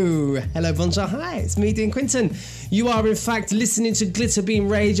do. Hello, bonjour, hi, it's me, Dean Quinton. You are in fact listening to Glitterbeam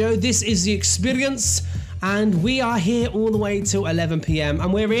Radio. This is The Experience, and we are here all the way till 11 p.m.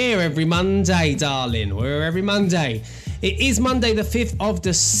 and we're here every Monday, darling. We're here every Monday. It is Monday the 5th of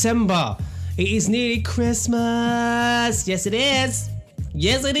December. It is nearly Christmas. Yes, it is.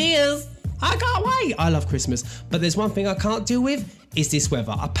 Yes, it is. I can't wait. I love Christmas. But there's one thing I can't deal with, is this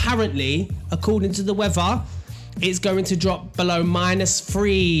weather. Apparently, according to the weather, it's going to drop below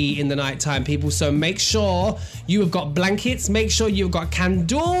 -3 in the nighttime, people. So make sure you have got blankets, make sure you've got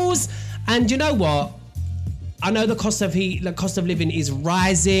candles. And you know what? I know the cost of living is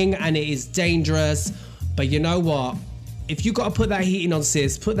rising and it is dangerous. But you know what? If you got to put that heating on,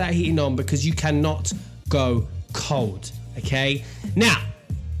 sis, put that heating on, because you cannot go cold. Okay? Now,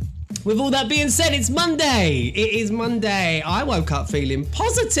 with all that being said, it's Monday. It is Monday. I woke up feeling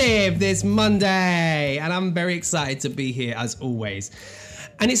positive this Monday, and I'm very excited to be here as always.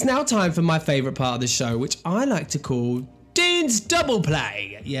 And it's now time for my favourite part of the show, which I like to call Dean's Double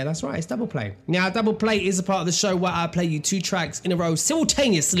Play. Yeah, that's right, it's Double Play. Now, Double Play is a part of the show where I play you 2 tracks in a row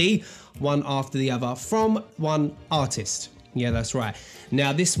simultaneously, one after the other, from one artist. Yeah, that's right.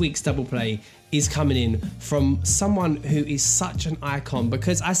 Now, this week's Double Play is coming in from someone who is such an icon,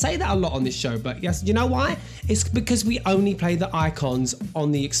 because I say that a lot on this show, but yes, you know why? It's because we only play the icons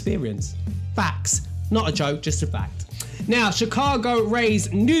on The Experience. Facts, not a joke, just a fact. Now,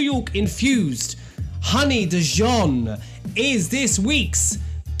 Chicago-raised, New York-infused Honey Dijon is this week's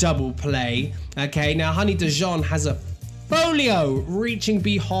Double Play. Okay, now Honey Dijon has a folio reaching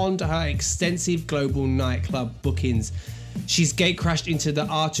beyond her extensive global nightclub bookings. She's gatecrashed into the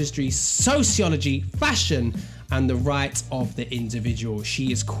artistry, sociology, fashion, and the rights of the individual.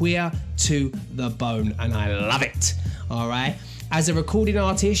 She is queer to the bone, and I love it. All right. As a recording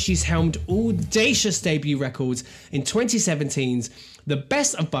artist, she's helmed audacious debut records in 2017's The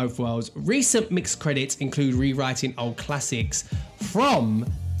Best of Both Worlds. Recent mixed credits include rewriting old classics from,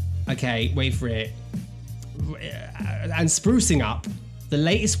 okay, wait for it, and sprucing up the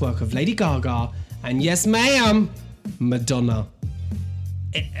latest work of Lady Gaga and, yes ma'am, Madonna.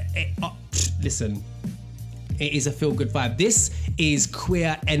 Listen, it is a feel-good vibe. This is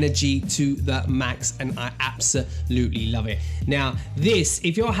queer energy to the max, and I absolutely love it. Now, this,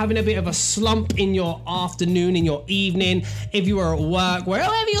 if you're having a bit of a slump in your afternoon, in your evening, if you are at work,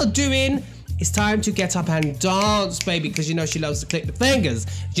 wherever you're doing, it's time to get up and dance, baby, because you know she loves to click the fingers.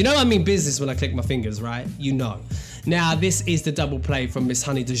 Do you know I mean business when I click my fingers, right? You know. Now, this is the Double Play from Miss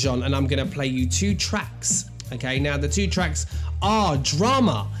Honey Dijon, and I'm going to play you 2 tracks. Okay, now the 2 tracks are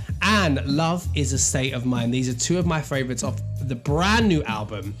Drama and Love is a State of Mind. These are 2 of my favorites off the brand new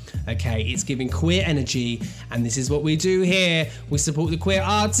album. Okay, it's giving queer energy, and this is what we do here. We support the queer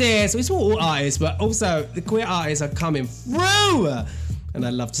artists. We support all artists, but also the queer artists are coming through, and I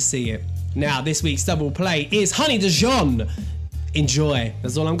love to see it. Now, this week's Double Play is Honey Dijon. Enjoy.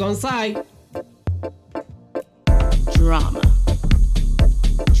 That's all I'm gonna say. Drama.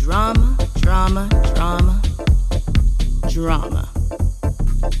 Drama, drama, drama, drama.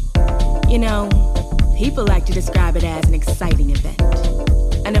 You know, people like to describe it as an exciting event,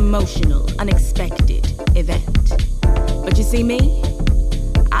 an emotional, unexpected event. But you see me?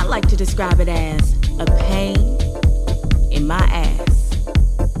 I like to describe it as a pain in my ass.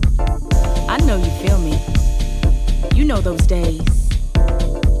 I know you feel me. You know those days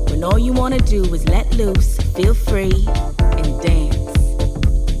when all you wanna do is let loose, feel free, and dance.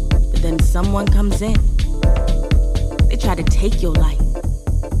 But then someone comes in. They try to take your life.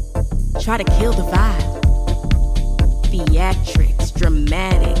 Try to kill the vibe. Theatrics,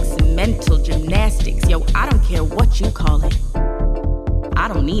 dramatics, mental gymnastics. Yo, I don't care what you call it. I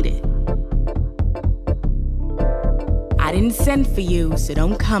don't need it. I didn't send for you, so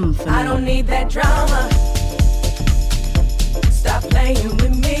don't come for me. I don't need that drama. playing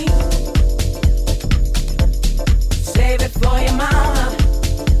with me. Save it for your mama.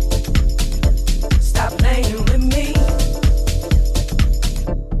 Stop playing with me.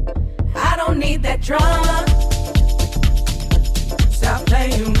 I don't need that drama. Stop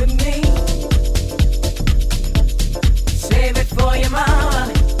playing with me. Save it for your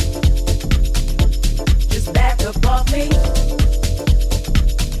mama. Just back up off me.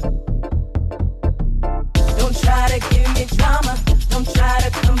 Don't try to give me drama. Don't try to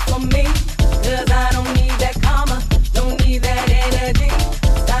come for me. 'Cause I don't need that karma. Don't need that energy.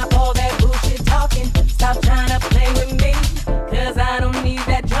 Stop all that bullshit talking. Stop trying to play with me. 'Cause I don't need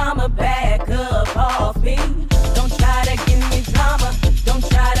that drama. Back up off me. Don't try to give me drama. Don't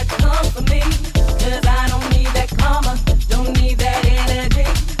try to come for me. 'Cause I don't need that karma. Don't need that energy.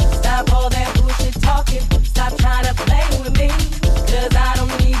 Stop all that bullshit talking. Stop trying to play with me. 'Cause I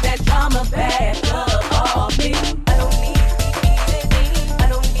don't need that drama. Back up off me. I don't need I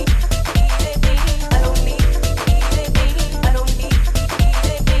don't need I don't need I don't need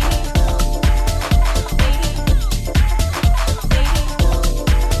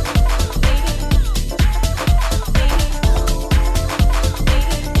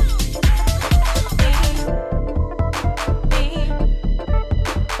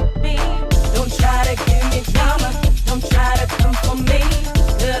Don't try to give me drama. Don't try to come for me.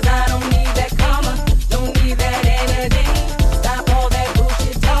 'Cause I don't need that karma. Don't need that energy. Stop all that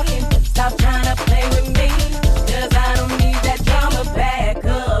bullshit talking. Stop trying to play with me. 'Cause I don't need that drama. Back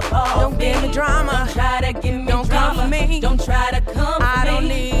up off Don't me. give me drama. Don't try to give me Don't drama. come for me. Don't try to come for I don't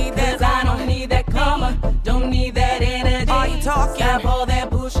me. need that 'Cause I don't need that karma. Don't need that energy. Are you talking? Stop all that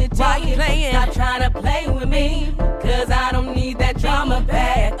bullshit Why you talking. playing? Stop trying to play with me. 'Cause I don't need that drama.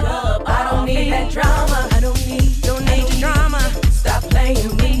 Back up. I don't need that drama. I don't need the drama. Stop playing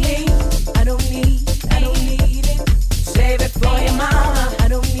with me. I don't need it. Save it for your mama. I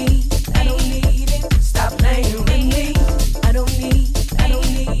don't need it. Stop playing with me. I don't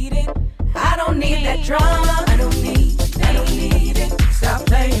need it. I don't need that drama. I don't need it. Stop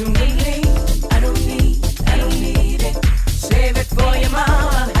playing with me. I don't need it. Save it for your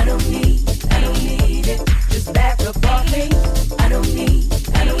mama. I don't need it. Just back up off me. I don't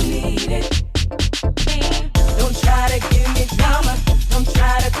need it. Don't try to give me drama. Don't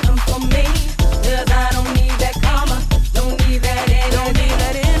try to come for me. 'Cause I don't need that karma. Don't need that energy.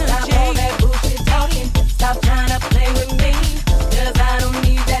 Stop all that bullshit talking. Stop trying to play with me. 'Cause I don't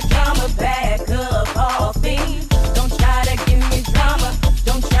need that drama. Back up off me. Don't try to give me drama.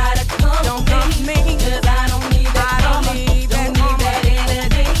 Don't try to come for me. 'Cause I don't need that karma. Don't need that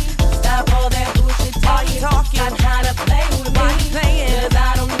energy. Stop all that bullshit talking. Stop trying to play with me. 'Cause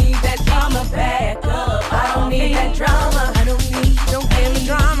I don't need that drama. Back up. I don't need that drama. Don't give me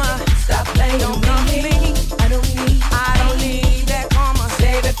drama. Stop playing with me. I don't need that karma.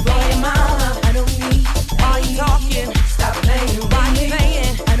 Save it for your mama. I don't need it. Stop playing with me.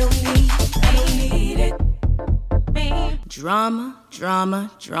 I don't need it. Drama, drama,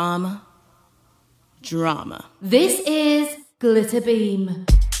 drama, drama. This is Glitter Beam.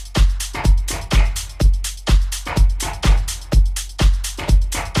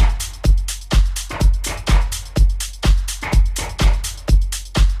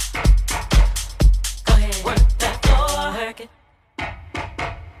 Go ahead, work that floor, work it.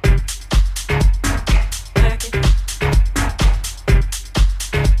 Work it.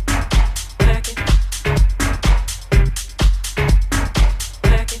 Work it.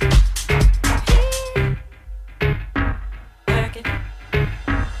 Work it. Work it.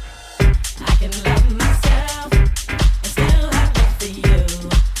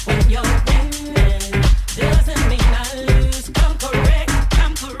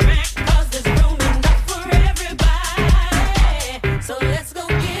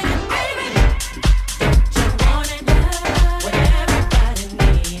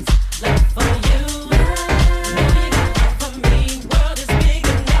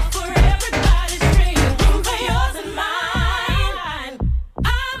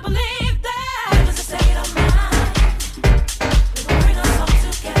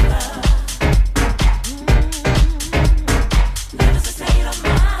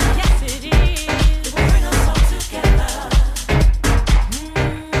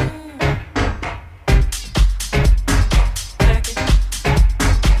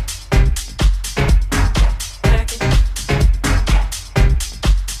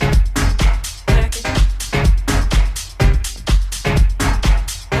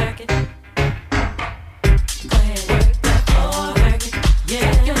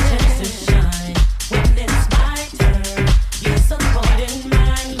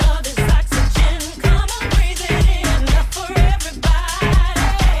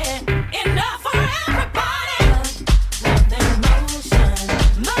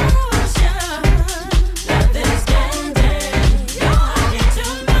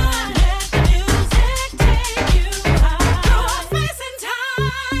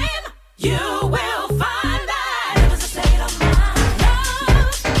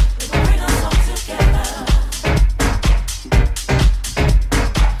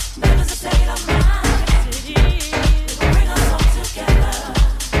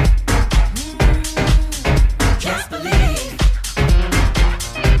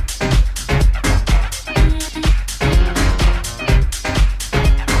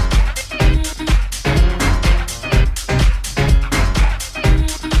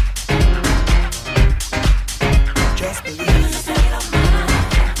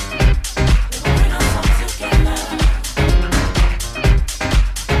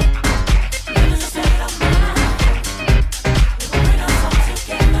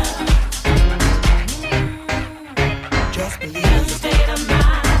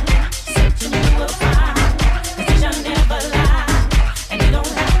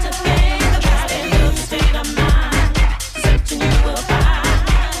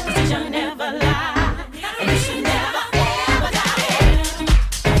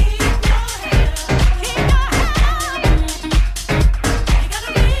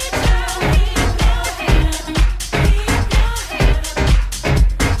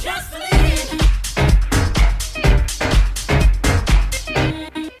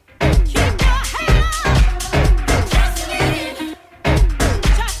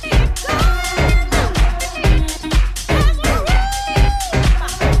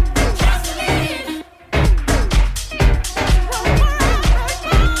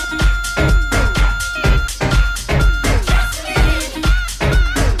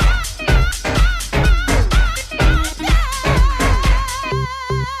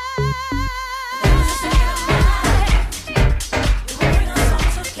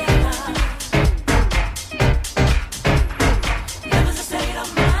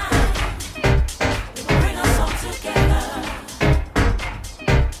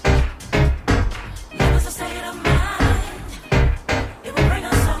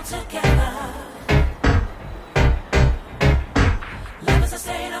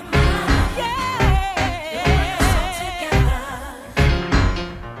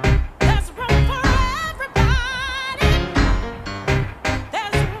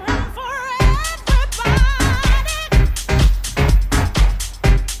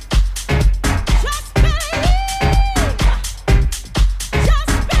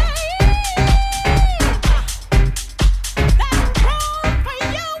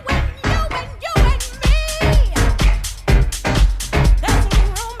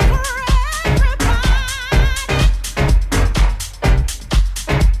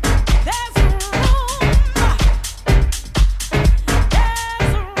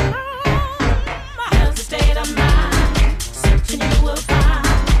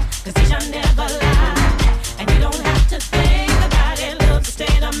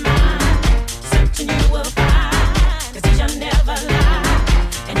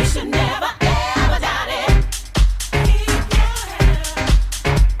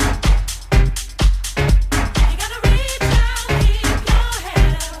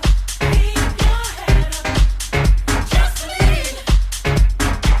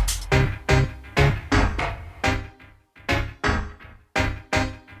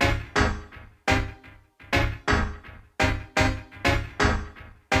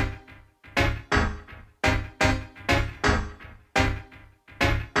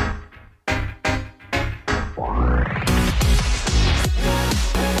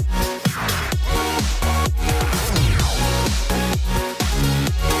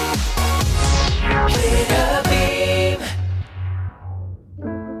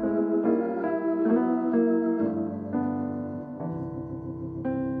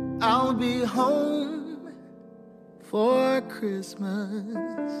 be home for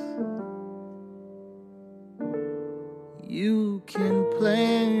Christmas. You can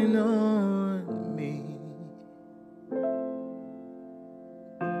plan on me.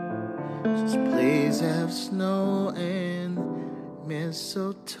 Just please have snow and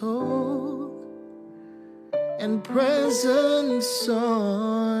mistletoe and presents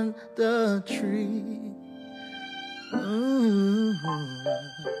on the tree.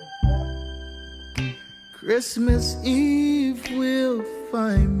 Christmas Eve will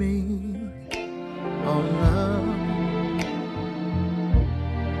find me on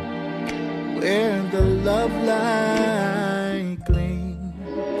where the love light gleams.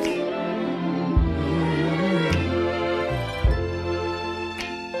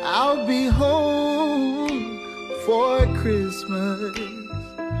 I'll be home for Christmas.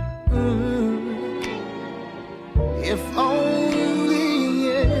 If only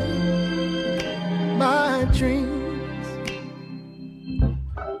my dreams.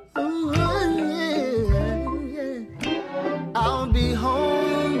 I'll be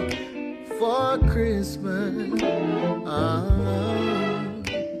home for Christmas.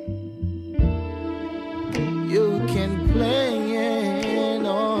 You can plan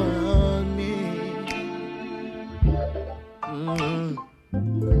on me.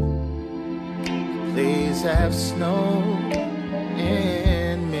 Please have snow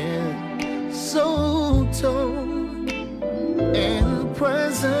and mistletoe and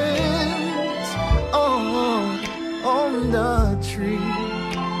presents on the tree.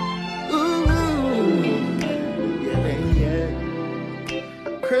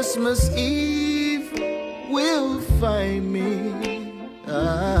 Christmas Eve will find me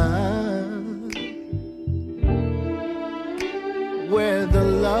where the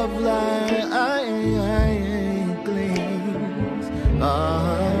love light gleams.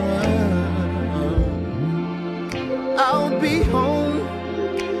 I'll be home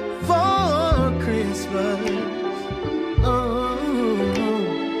for Christmas.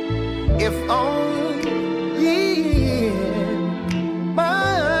 If only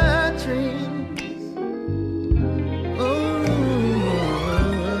my dreams.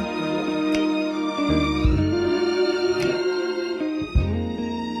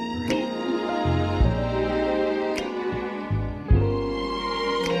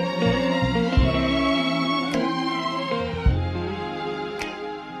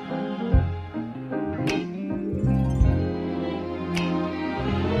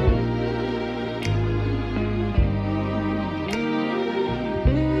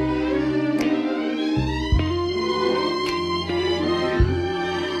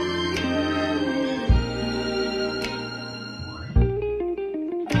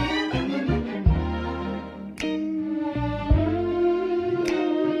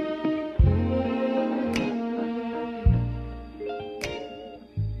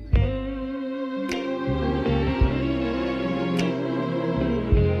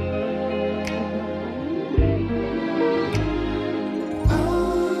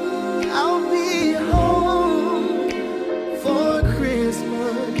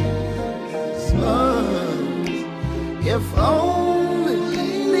 If only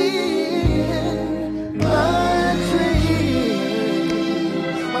my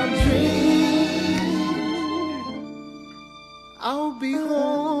dreams, I'll be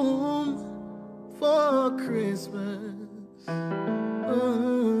home for Christmas.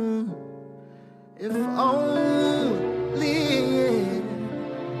 If only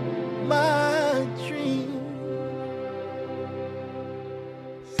my dreams.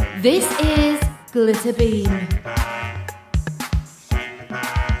 This is Glitter Beam.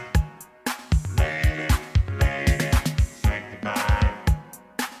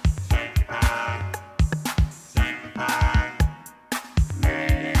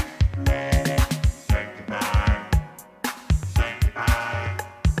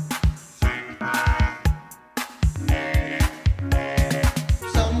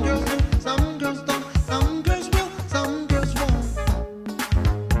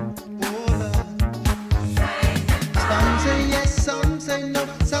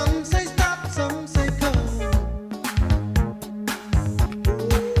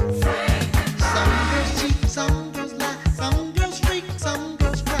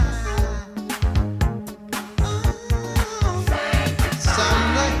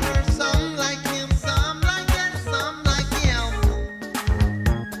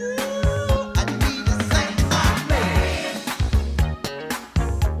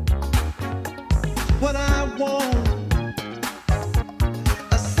 What I want,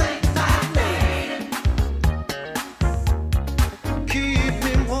 a Saint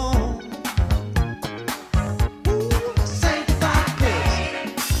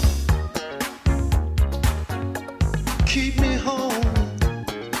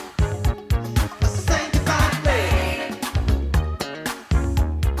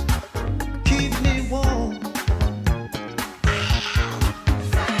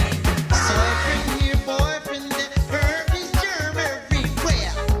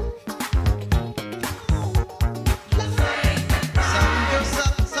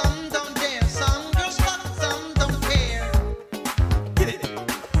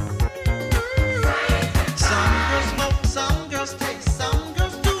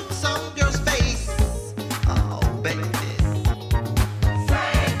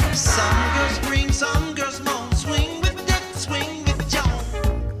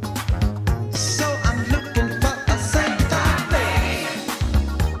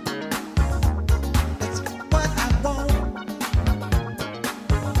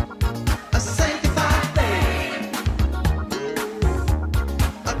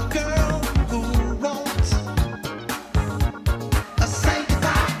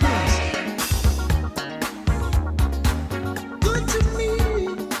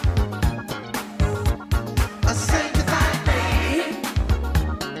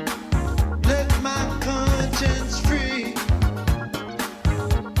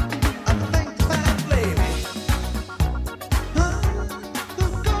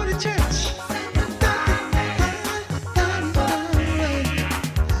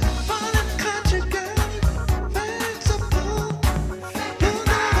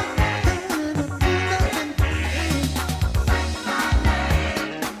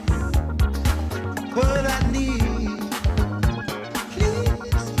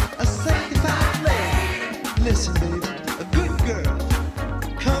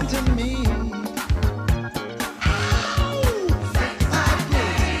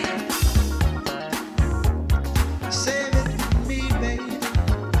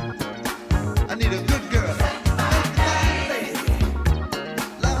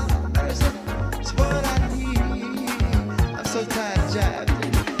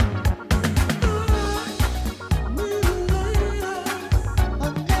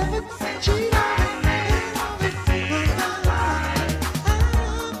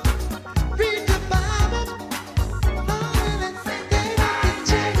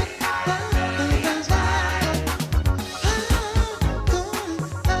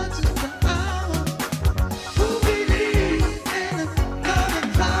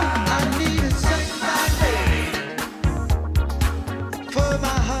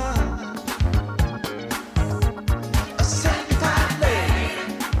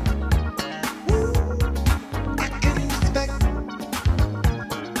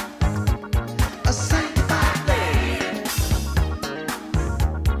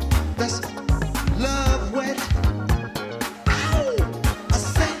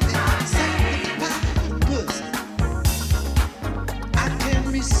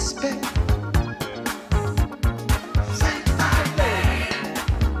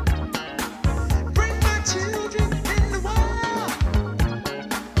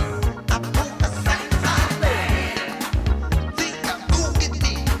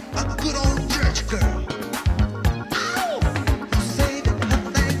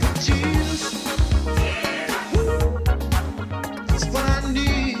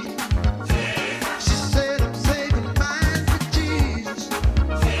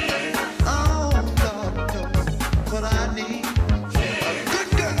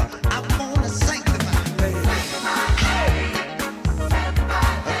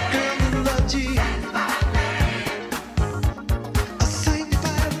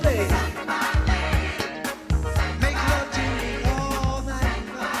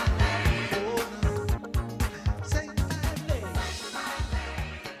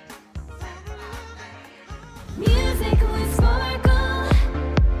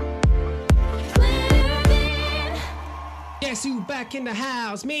Guess who back in the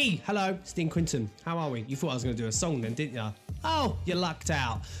house? Me! Hello, it's Dean Quinton. How are we? You thought I was going to do a song then, didn't you? Oh, you lucked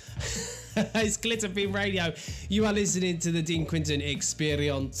out. It's Glitter Beam Radio. You are listening to the Dean Quinton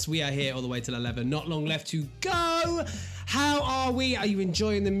Experience. We are here all the way till 11. Not long left to go. How are we? Are you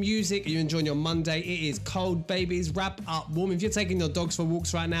enjoying the music? Are you enjoying your Monday? It is cold, babies. Wrap up warm. If you're taking your dogs for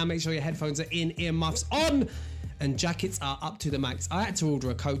walks right now, make sure your headphones are in, earmuffs on, and jackets are up to the max. I had to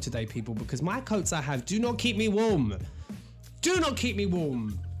order a coat today, people, because my coats I have do not keep me warm. Do not keep me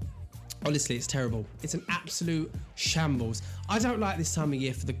warm. Honestly, it's terrible. It's an absolute shambles. I don't like this time of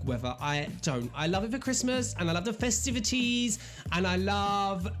year for the weather. I don't. I love it for Christmas, and I love the festivities, and I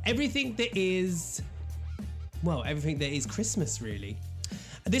love everything that is, well, everything that is Christmas, really.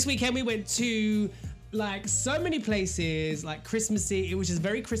 This weekend we went to like so many places, like Christmassy. It was just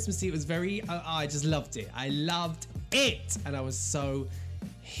very Christmassy. It was very, I just loved it. I loved it, and I was so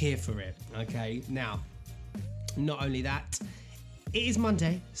here for it. Okay, now, not only that, it is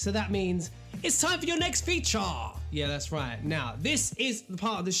Monday, so that means it's time for your next feature. Yeah, that's right. Now, this is the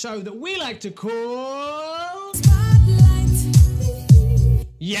part of the show that we like to call Spotlight.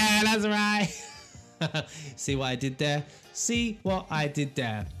 Yeah, that's right. See what I did there? See what I did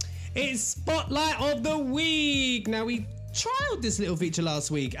there? It's Spotlight of the Week. Now, we trialed this little feature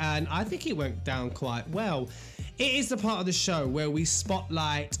last week, and I think it went down quite well. It is the part of the show where we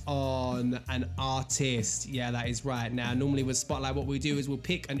spotlight on an artist. Yeah, that is right. Now, normally with Spotlight, what we do is we'll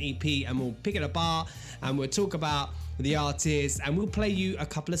pick an EP and we'll pick it apart and we'll talk about the artist and we'll play you a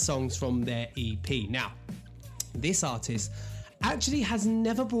couple of songs from their EP. Now, this artist actually has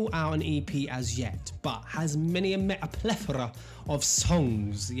never brought out an EP as yet, but has a plethora of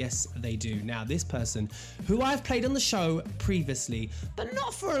songs. Yes, they do. Now, this person, who I've played on the show previously, but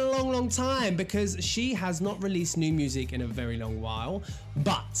not for a long, long time, because she has not released new music in a very long while.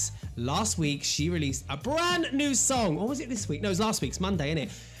 But last week, she released a brand new song. Or was it this week? No, it was last week's Monday, innit?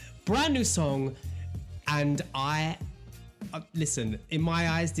 Brand new song, and listen, in my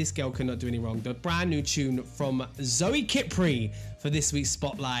eyes, this girl cannot do any wrong. The brand new tune from Zoe Kipri for this week's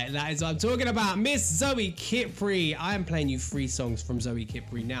Spotlight. That is what I'm talking about, Miss Zoe Kipri. I am playing you 3 songs from Zoe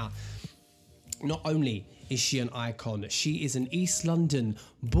Kipri. Now, not only is she an icon, she is an East London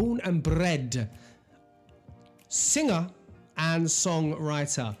born and bred singer and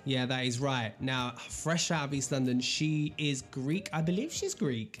songwriter. Yeah, that is right. Now, fresh out of East London, she is Greek. I believe she's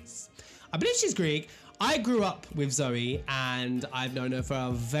Greek. I grew up with Zoe and I've known her for a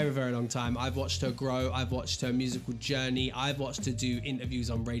very, very long time. I've watched her grow. I've watched her musical journey. I've watched her do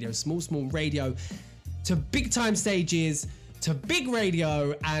interviews on radio, small radio, to big time stages, to big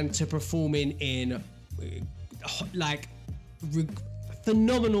radio, and to performing in like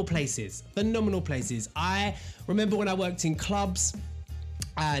phenomenal places. I remember when I worked in clubs,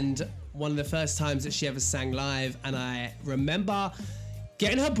 and one of the first times that she ever sang live, and I remember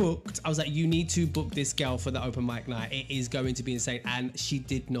getting her booked. I was like, you need to book this girl for the open mic night. It is going to be insane. And she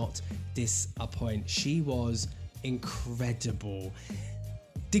did not disappoint. She was incredible.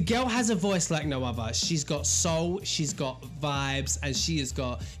 The girl has a voice like no other. She's got soul, she's got vibes, and she has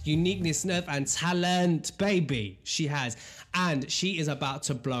got uniqueness, nerve, and talent, baby. She has. And she is about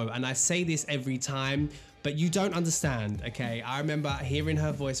to blow. And I say this every time, but you don't understand, okay? I remember hearing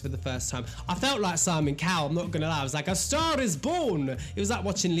her voice for the first time. I felt like Simon Cowell, I'm not gonna lie. I was like, a star is born. It was like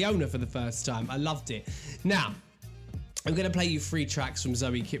watching Leona for the first time. I loved it. Now, I'm gonna play you 3 tracks from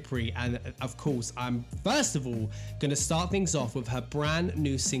Zoe Kipri, and of course, I'm first of all gonna start things off with her brand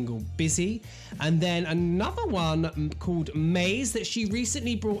new single, Busy, and then another one called Maze that she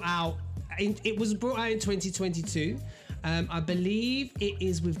recently brought out. It was brought out in 2022. I believe it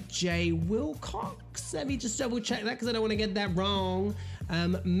is with Jay Wilcox. Let me just double check that because I don't want to get that wrong.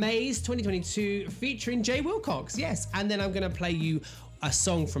 Maze 2022 featuring Jay Wilcox. Yes, and then I'm going to play you a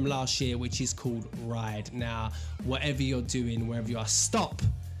song from last year which is called Ride. Now, whatever you're doing, wherever you are, stop,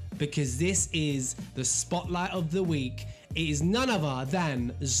 because this is the spotlight of the week. It is none other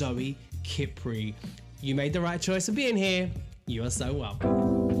than Zoe Kipri. You made the right choice of being here. You are so welcome.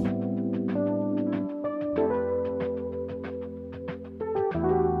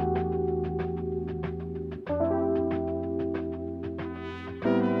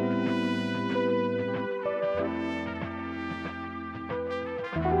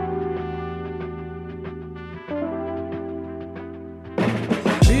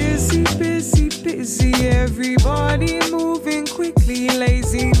 Busy, everybody moving quickly.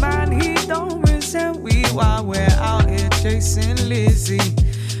 Lazy man, he don't resent we while we're out here chasing Lizzie.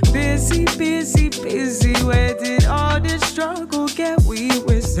 Busy, where did all this struggle get?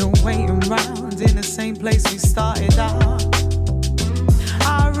 We're still waiting round in the same place we started out.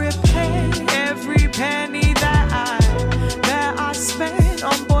 I repay every penny that I spent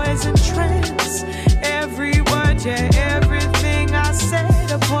on boys and trends. Every word, yeah, everything I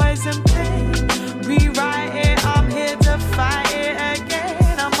said, a poison pen. Rewrite it, I'm here to fight it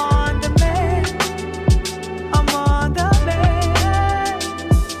again. I'm on the mend, I'm on the mend.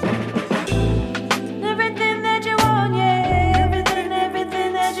 Everything that you want, yeah. Everything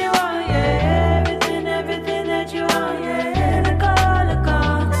that you want, yeah. Everything that you want, yeah. Let go.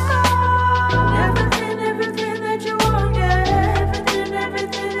 Everything that you want, yeah.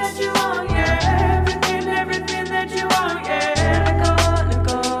 Everything that you want, yeah. Everything that you want, yeah. Let go.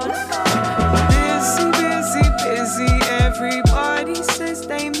 Busy, everybody says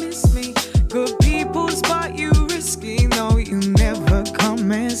they miss me. Good people's but you risky. No, you never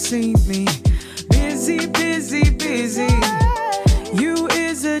come and see me. Busy. You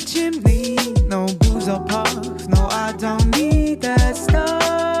is a chimney. No booze or puff. No, I don't need that stuff.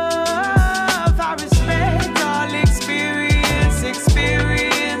 I respect all experience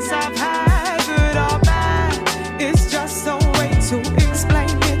I've had, good or bad. It's just a way to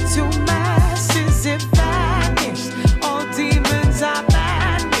explain it to masses. It vanished. All demons are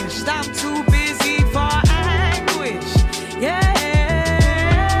banished. I'm too busy for anguish. Yeah.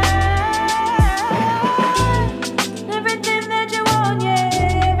 Everything that you want, yeah.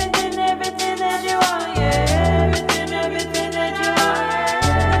 Everything that you want, yeah. Everything that you want,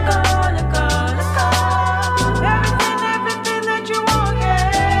 yeah. Let go. Everything that you want, yeah.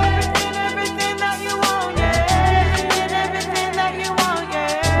 Everything that you want, yeah. Everything that you want,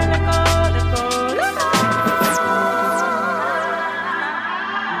 yeah. Let go.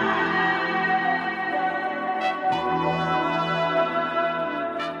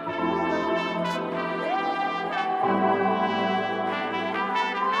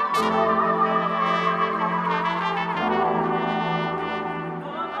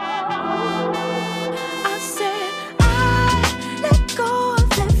 I said I let go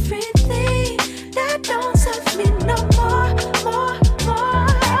of everything that don't serve me no more. I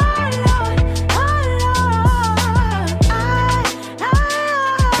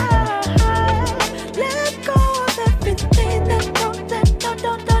let go of everything that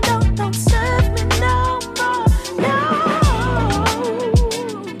don't serve me no more. No,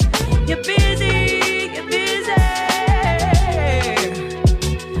 you're busy.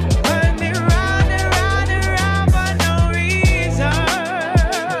 Running round and round for no reason.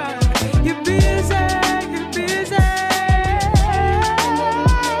 You're busy.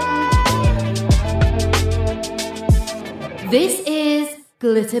 This is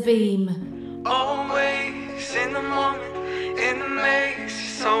Glitter Beam. Always in the moment, in the maze,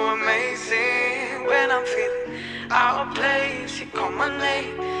 so amazing. When I'm feeling out of place, you call my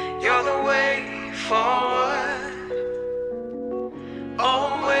name, you're the way forward.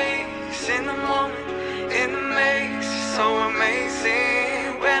 Always in the moment, in the maze, so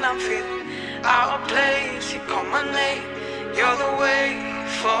amazing. When I'm feeling out of place, you call my name, you're the way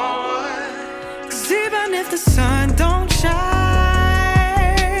forward. 'Cause even if the sun don't shine,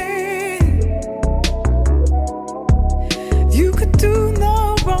 you could do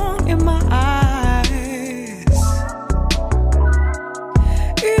no wrong in my eyes.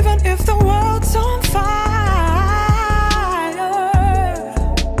 Even if the world's on fire,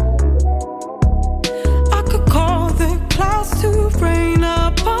 I could call the clouds to rain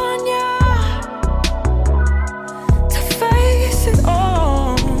upon you, to face it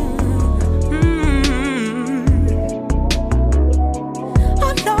all.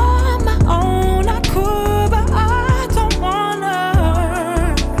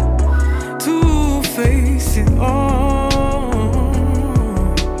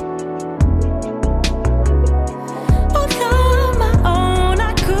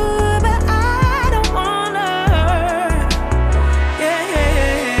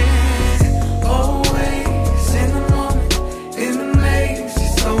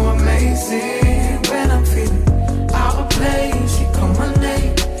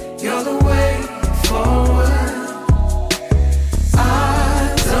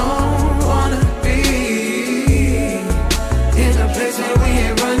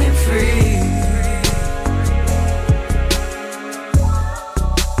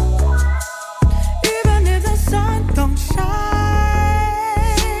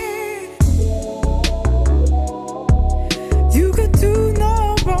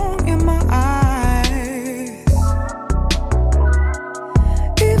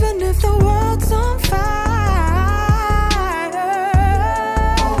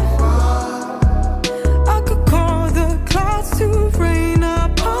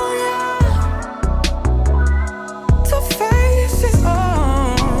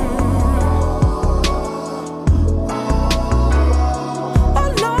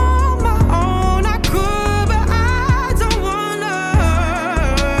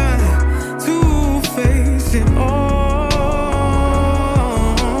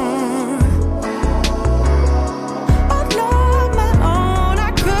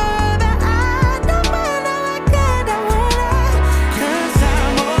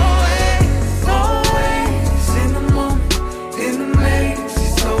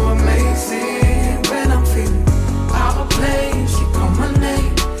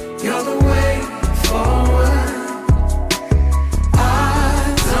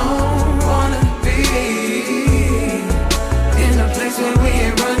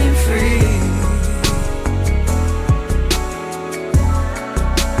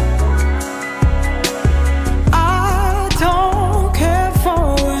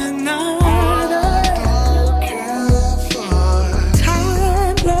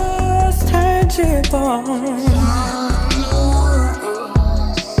 tangible.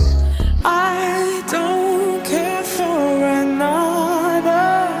 I don't care for another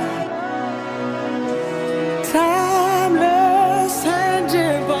timeless,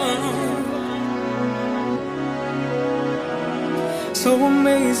 tangible. So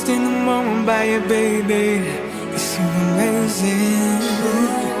amazed in the moment by you, baby. You're so amazing.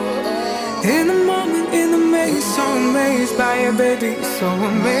 In the moment, in the maze, so amazed by you, baby. You're so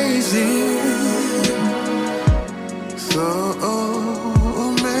amazing. So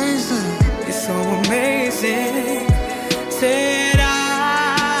amazing. You're so amazing. Said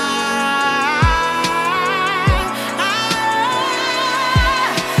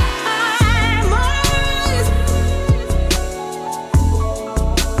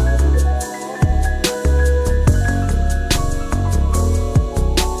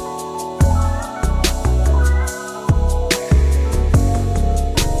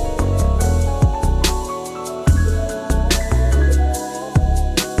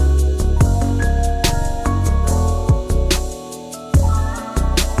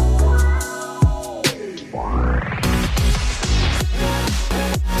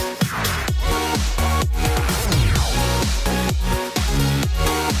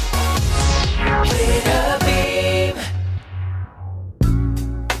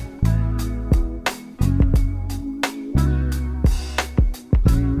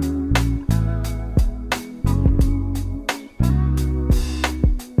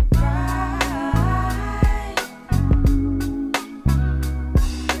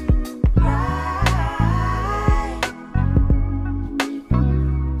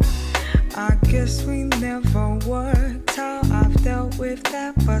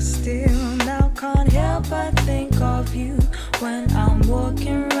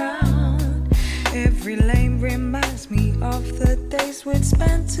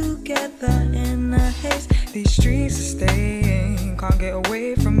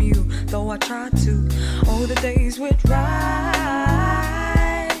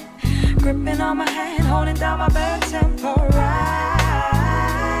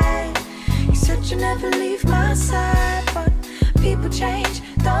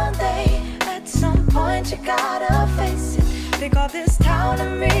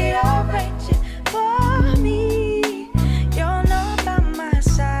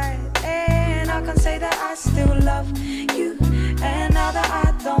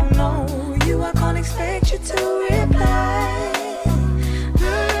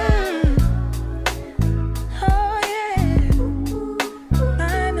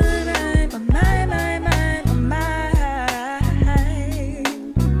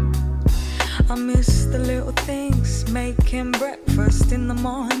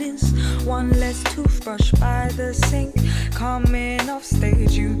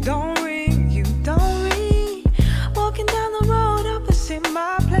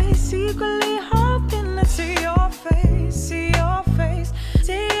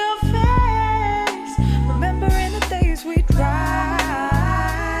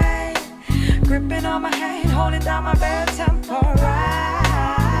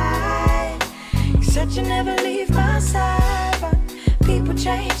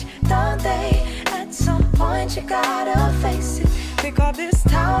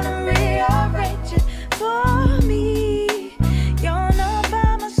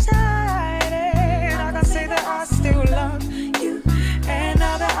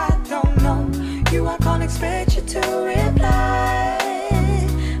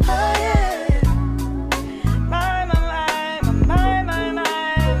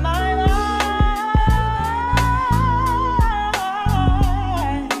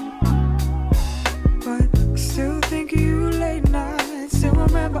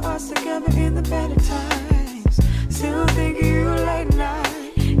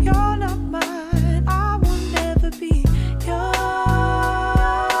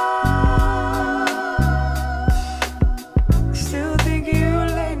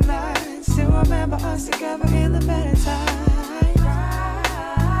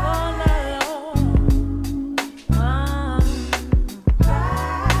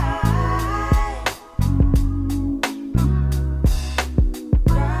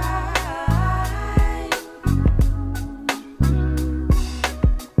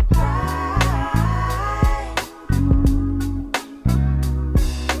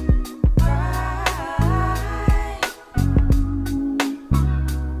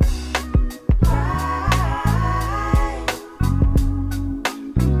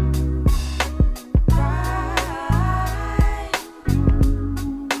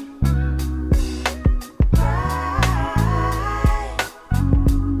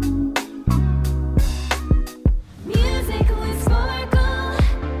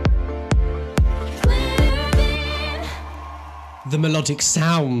melodic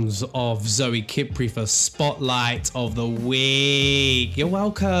sounds of Zoe Kipri for Spotlight of the Week. You're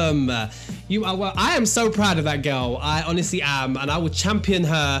welcome. You are well. I am so proud of that girl. I honestly am, and I will champion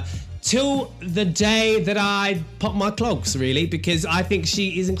her till the day that I pop my clogs, really, because I think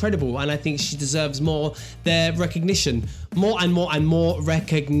she is incredible, and I think she deserves more their recognition, more and more and more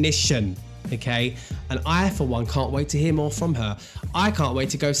recognition. Okay, and I, for one, can't wait to hear more from her. I can't wait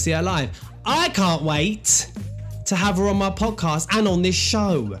to go see her live. I can't wait to have her on my podcast and on this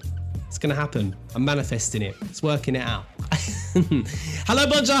show. It's gonna happen. I'm manifesting it. It's working it out. Hello,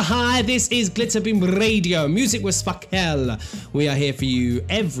 bonjour, hi. This is Glitterbeam Radio. Music with Svakel. We are here for you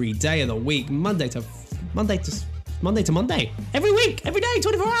every day of the week, Monday to Monday. Every week, every day,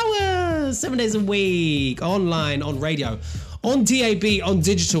 24 hours, 7 days a week, online, on radio, on DAB, on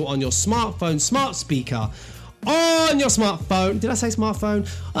digital, on your smartphone, smart speaker, on your smartphone, did I say smartphone?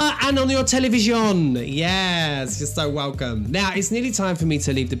 And on your television. Yes, you're so welcome. Now, it's nearly time for me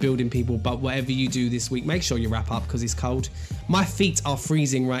to leave the building, people, but whatever you do this week, make sure you wrap up because it's cold. My feet are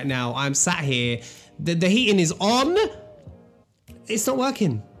freezing right now. I'm sat here. The heating is on. It's not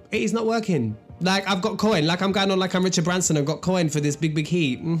working. It is not working. Like, I've got coin. Like, I'm going on like I'm Richard Branson. I've got coin for this big, big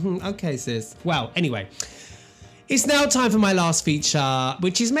heat. Okay, sis. Well, anyway. It's now time for my last feature,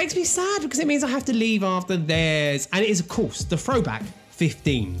 which makes me sad because it means I have to leave after theirs. And it is, of course, the Throwback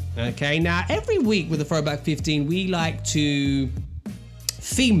 15. Okay, now every week with the Throwback 15, we like to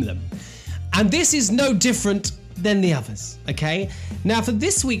theme them. And this is no different than the others, okay? Now for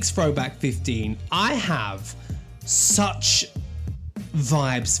this week's Throwback 15, I have such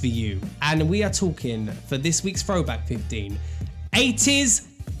vibes for you. And we are talking, for this week's Throwback 15, 80s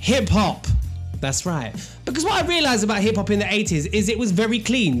hip hop. That's right. Because what I realised about hip hop in the 80s is it was very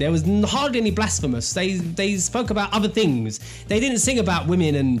clean. There was hardly any blasphemous. They spoke about other things. They didn't sing about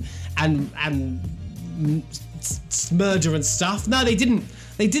women and murder and stuff. No, they didn't.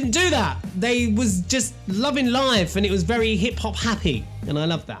 They didn't do that. They was just loving life, and it was very hip hop happy, and I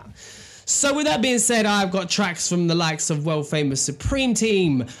love that. So with that being said, I've got tracks from the likes of world-famous Supreme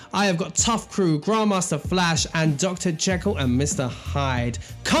Team. I have got Tough Crew, Grandmaster Flash, and Dr. Jekyll and Mr. Hyde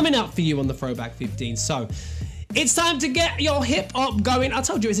coming up for you on the Throwback 15. So it's time to get your hip-hop going. I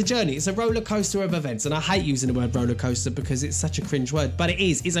told you it's a journey. It's a roller coaster of events, and I hate using the word roller coaster because it's such a cringe word, but it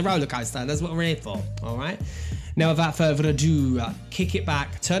is. It's a roller coaster. That's what we're here for, all right? Now, without further ado, kick it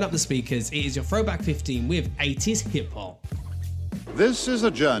back, turn up the speakers. It is your Throwback 15 with 80s hip-hop. This is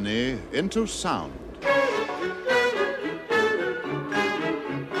a journey into sound.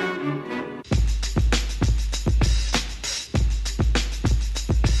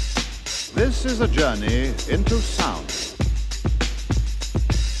 This is a journey into sound.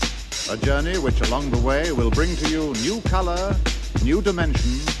 A journey which along the way will bring to you new color, new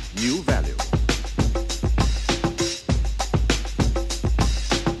dimension, new value.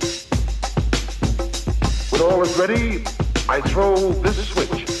 When all is ready, I throw this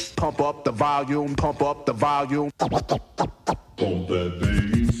switch. Pump up the volume, pump up the volume. Pump that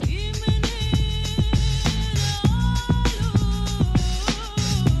bass.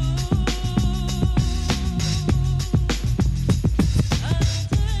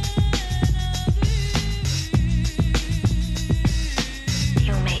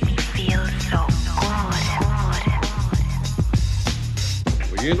 You make me feel so good.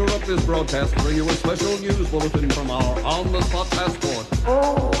 We interrupt this broadcast to bring you a special news bulletin from our on-the-spot passport.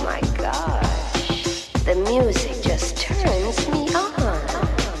 Oh my gosh, the music just turns me on.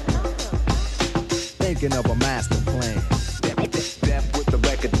 Thinking of a master plan. Death with the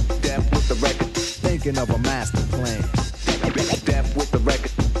record, death with the record. Thinking of a master plan. Death with the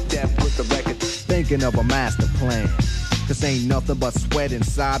record, death with the record. Thinking of a master plan. Cause ain't nothing but sweat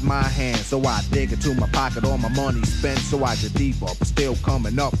inside my hands. So I dig into my pocket, all my money spent. So I get deeper, but still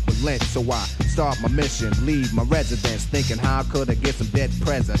coming up with lint. So I start my mission, leave my residence. Thinking how could I get some dead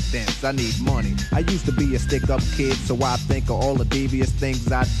presidents? I need money. I used to be a stick-up kid, so I think of all the devious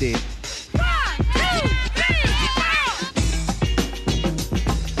things I did. 1, 2, 3,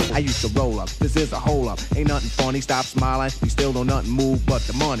 4. I used to roll up, this is a hole up. Ain't nothing funny, stop smiling. You still don't nothing move but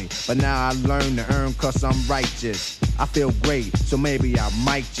the money. But now I learn to earn cause I'm righteous. I feel great, so maybe I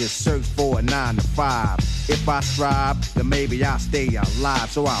might just search for a 9 to 5. If I strive, then maybe I'll stay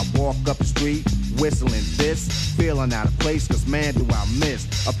alive. So I walk up the street, whistling this, feeling out of place, cause man do I miss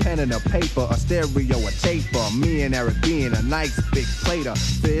a pen and a paper, a stereo, a taper. Me and Eric being a nice big plate of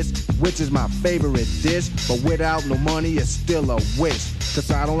fish, which is my favorite dish. But without no money, it's still a wish. Cause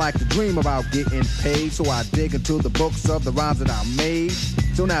I don't like to dream about getting paid, so I dig into the books of the rhymes that I made.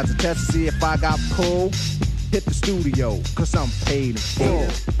 So now it's a test to see if I got pulled. Hit the studio, cause I'm paid in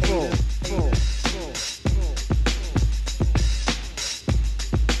full.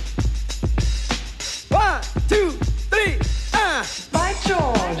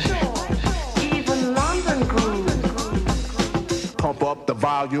 up the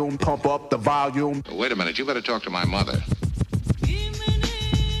volume, pump up the volume. Wait a minute, you better talk to my mother.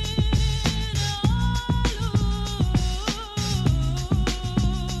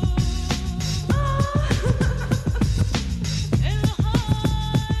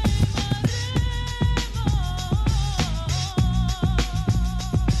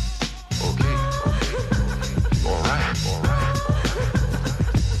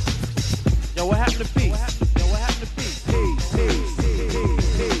 Yo, what happened to peace? Yo, what happened to peace?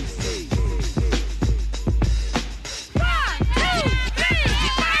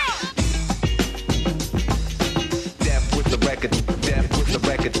 Death with the record, death with the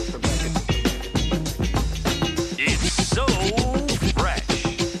record. It's so fresh.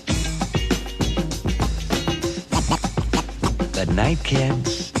 Good night,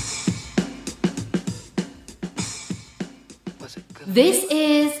 kids. This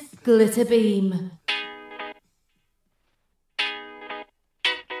is Glitter Beam.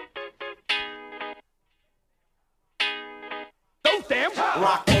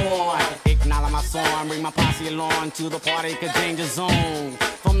 Rock on, acknowledge my song, bring my posse along to the party, cause danger zone.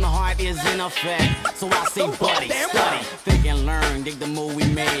 From the heart is in effect, so I say buddy, study, think and learn, dig the move we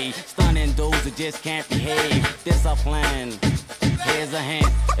made. Stunning those who just can't behave, discipline. Here's a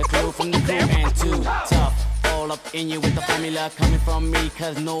hint, a clue from the crew and too tough. All up in you with the formula coming from me,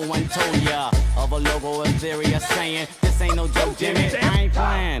 cause no one told ya of a logo of theory of saying this ain't no joke, Jimmy. I ain't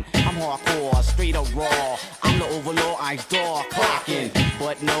playing, I'm hardcore, straight up raw. I'm the overlord, ice door, clocking.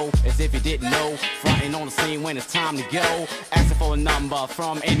 But no, as if you didn't know, fronting on the scene when it's time to go. Asking for a number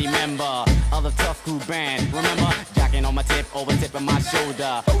from any member of the tough crew band. Remember, jacking on my tip, over tipping my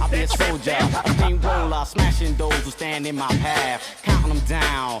shoulder. I'll be a soldier, a steamroller, smashing those who stand in my path. Counting them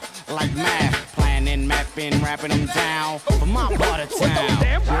down like math, planning, mapping, rapping them down for my part of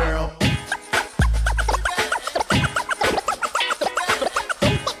town. Girl.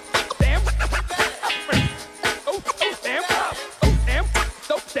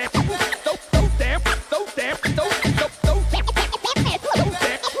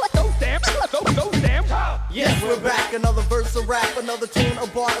 Yes, we're back, another verse of rap, another tune, a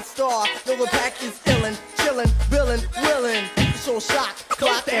bar, a star. Yo, the pack is illin', chillin', billin', willin'. Show shock,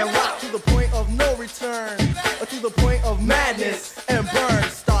 clock and rock to the point of no return, or to the point of madness and burn.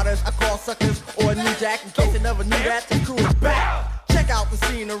 Starters, I call suckers or a new jack in case you never knew that the crew is back. Check out the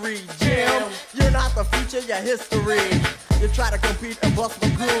scenery, Jim. You're not the future, you're history. You try to compete and bust my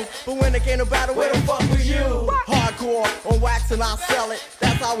groove, but when it came to battle, where the fuck were you? Hardcore on wax and I sell it.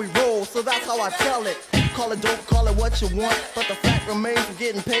 That's how we roll, so that's how I tell it. Call it dope, call it what you want, but the fact remains we're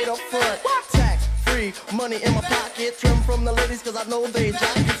getting paid up front. Tax free, money in my pocket, trim from the ladies cause I know they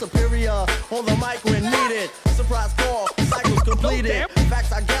jockey superior. On the mic when needed, surprise call, cycles completed.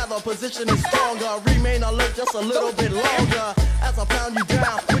 Facts I gather, position is stronger. Remain alert just a little bit longer as I pound you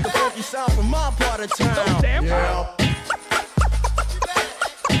down with the funky sound from my part of town. Yeah.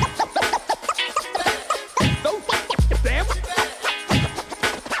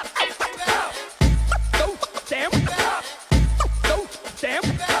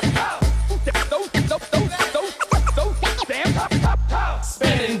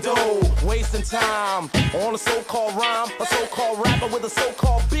 Spending dough, wasting time on a so-called rhyme, a so-called rapper with a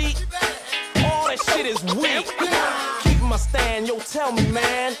so-called beat. All that shit is weak. Keep my stand, yo, tell me,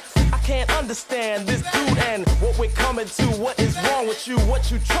 man. I can't understand this dude and what we're coming to. What is wrong with you?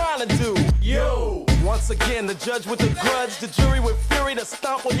 What you trying to do? Yo, once again, the judge with the grudge, the jury with fury to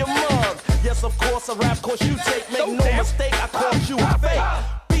stomp on your mug. Yes, of course, a rap course you take. Make no mistake, I called you a fake.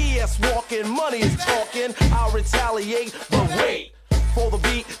 BS walking, money is talking. I'll retaliate, but wait for the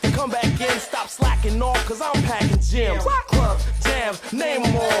beat to come back in. Stop slacking off, cause I'm packing gems. Clubs, jams, name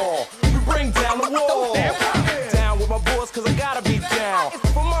them all. We bring down the wall. Down with my boys, cause I gotta be down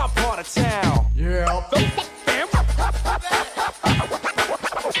for my part of town. Yeah.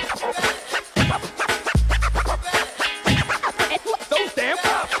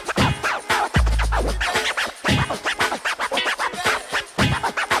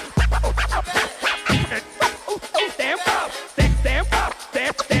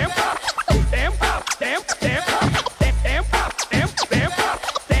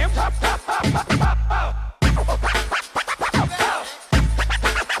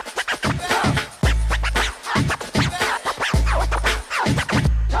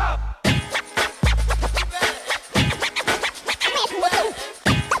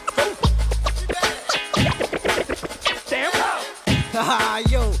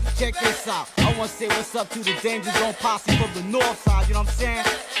 Yo, check this out. I wanna say what's up to the Danger Zone posse from the north side, you know what I'm saying?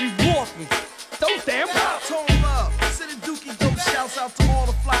 We warping. Don't damn Tone love, send a dookie dope shouts out to all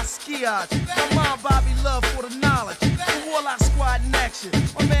the fly skiers. My mom, Bobby Love for the knowledge. The Warlock Squad next. action.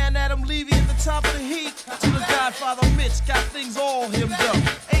 My man Adam Levy at the top of the heat. To the Godfather Mitch, got things all hemmed up.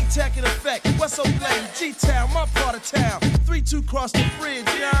 A-Tech in effect, West Oakland, G-Town, my part of town. 3-2 cross the bridge,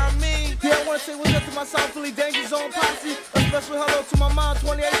 you know what I mean? Yeah, I wanna say what's up to my South Philly Danger Zone posse. A special hello to my mom,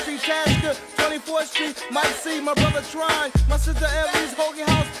 28th Street Tasker, 24th Street, Mike C, my brother Trine, my sister Emily's Hoagie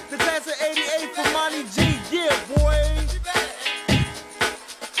House, the class of 88 for Monty G. Yeah, boy.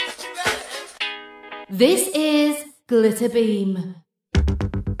 This is Glitter Beam.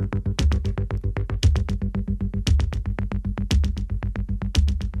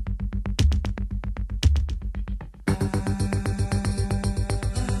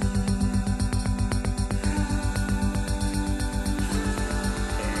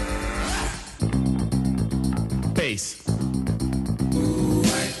 Bass.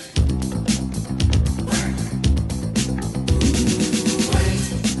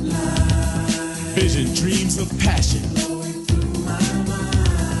 Vision, dreams of passion.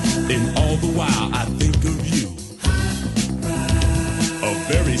 And all the while I think of you. A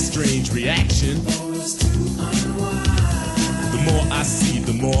very strange reaction. The more I see,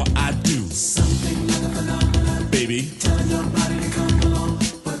 the more I do. Something like a phenomenon. Baby. Telling your body to come along,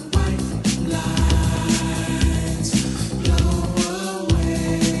 but white lines blow away.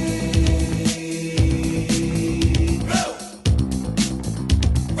 Blow.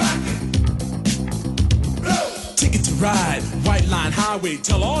 Rock it. Blow. Ticket to ride, White Line Highway.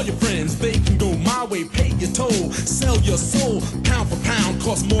 Tell all your friends they can go my way. Pay your toll, sell your soul. Pound for pound,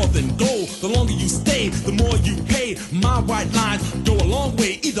 costs more than gold. The longer you stay, the more you pay. My white lines go a long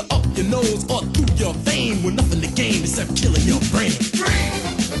way, either up your nose or through your vein, with nothing to gain except killing your brain.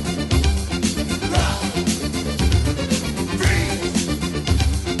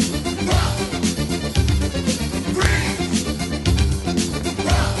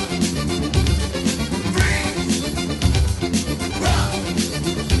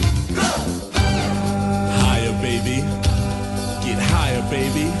 Higher, baby. Get higher,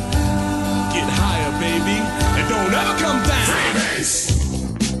 baby. Get higher, baby. And don't ever come down. Freebase.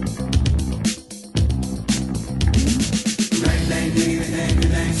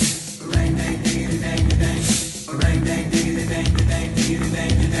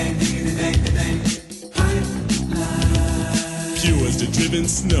 Pure as the driven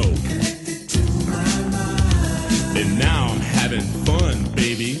snow. And now I'm having fun,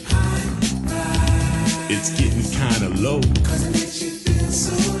 baby. It's getting kinda low.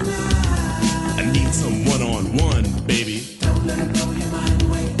 I need some one-on-one, baby. Don't let it blow your mind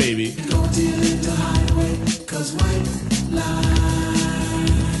away. Baby. Go till it to hideaway. Cause white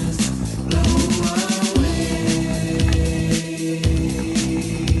lines blow away.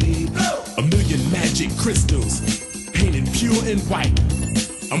 A million magic crystals, painted pure and white.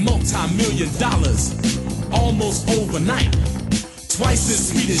 A multi-million dollars, almost overnight. Twice as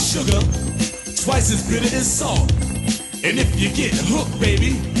sweet as sugar, twice as bitter as salt. And if you get hooked,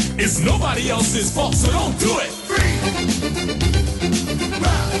 baby, it's nobody else's fault, so don't do it. Free.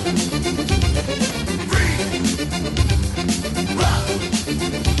 Rock. Free. Rock.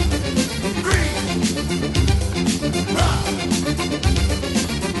 Free. Rock.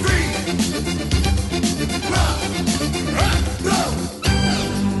 Free. Rock. Rock. Go.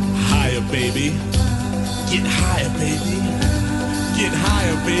 Higher, baby. Get higher, baby. Get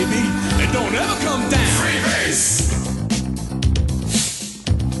higher, baby. And don't ever come down. Freebase.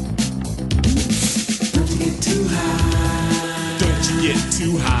 Too high. Don't you get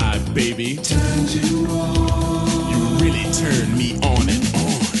too high, baby. Turn you on. You really turn me on and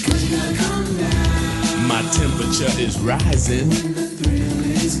on. Cause you gotta come down. My temperature is rising. When the thrill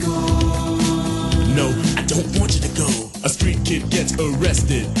is gone. No, I don't want you to go. A street kid gets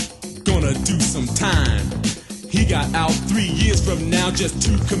arrested. Gonna do some time. He got out 3 years from now just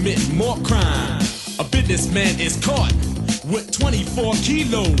to commit more crime. A businessman is caught with 24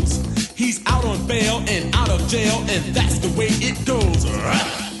 kilos. He's out on bail and out of jail, and that's the way it goes.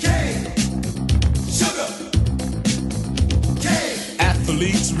 K, sugar, K.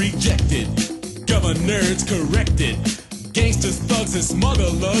 Athletes rejected, governors corrected. Gangsters, thugs, and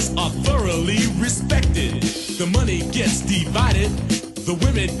smugglers are thoroughly respected. The money gets divided, the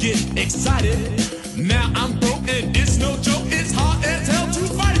women get excited. Now I'm broke and it's no joke, it's hard as hell to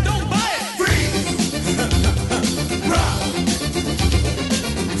fight it, don't buy it. Free. Rock.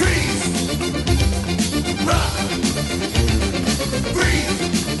 Freeze! Rock! Freeze!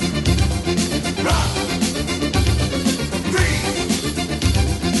 Rock! Freeze!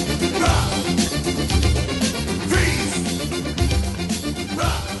 Rock! Freeze!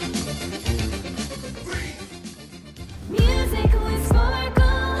 Rock! Freeze! Music with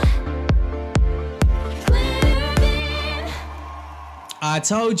sparkle, glitter beam. I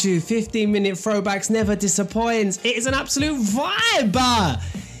told you, 15-minute throwbacks never disappoints. It is an absolute vibe.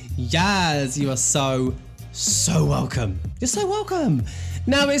 Yaz, you are so welcome. You're so welcome.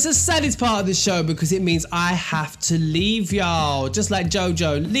 Now, it's the saddest part of the show because it means I have to leave y'all. Just like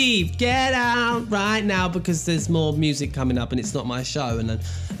JoJo, leave, get out right now because there's more music coming up and it's not my show. And,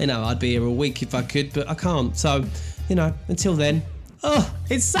 I'd be here a week if I could, but I can't. So, until then,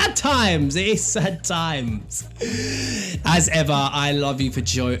 it's sad times. It is sad times. As ever, I love you for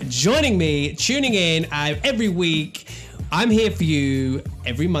joining me, tuning in every week. I'm here for you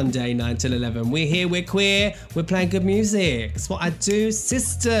every Monday, 9 till 11. We're here, we're queer, we're playing good music. It's what I do,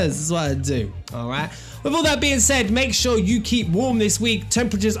 sisters. It's what I do, all right? With all that being said, make sure you keep warm this week.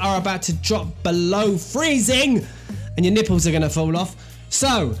 Temperatures are about to drop below freezing and your nipples are going to fall off.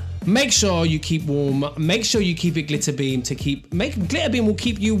 So make sure you keep warm. Make sure you keep it Glitter Beam Glitter Beam will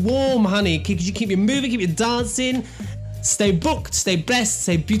keep you warm, honey. Keep you moving, keep you dancing. Stay booked, stay blessed,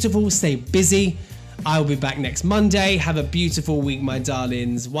 stay beautiful, stay busy. I'll be back next Monday. Have a beautiful week, my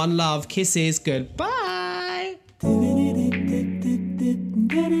darlings. One love, kisses, goodbye.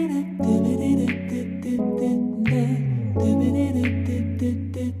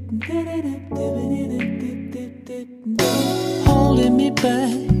 Holding me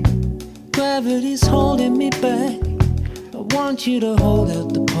back, gravity's holding me back. I want you to hold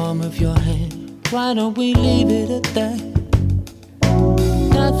out the palm of your hand. Why don't we leave it at that?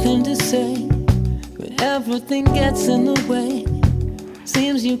 Nothing to say. Everything gets in the way.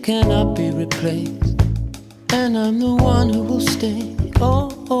 Seems you cannot be replaced. And I'm the one who will stay.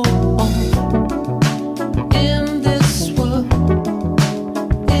 Oh, oh, oh. In this world,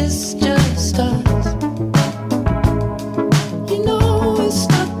 it's just us. You know it's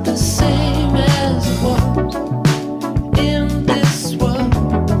not the same as it was. In this world,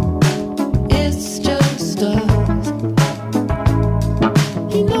 it's just us.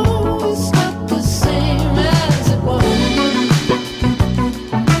 You know it's not the same as it was.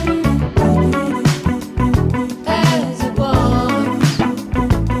 As it was.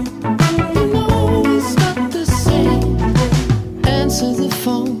 You know it's not the same. Answer the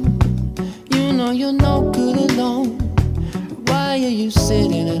phone. You know you're no good alone. Why are you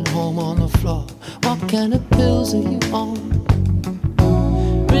sitting at home on the floor? What kind of pills are you on?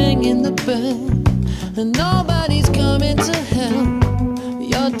 Ringing the bell and nobody's coming to help.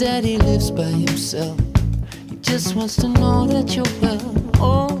 Your daddy lives by himself. He just wants to know that you're well.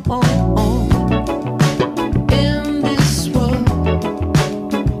 Oh, oh, oh. In this world,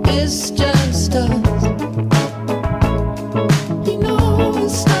 it's just us. You know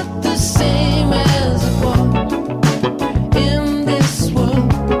it's not the same as it was. In this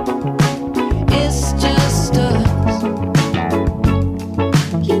world, it's just us.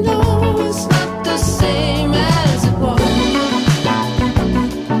 You know it's not the same as it was.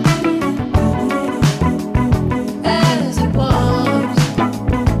 As it was.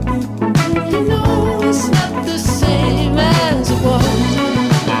 You know it's not the same as it was.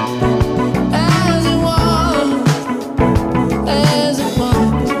 As it was. As it was.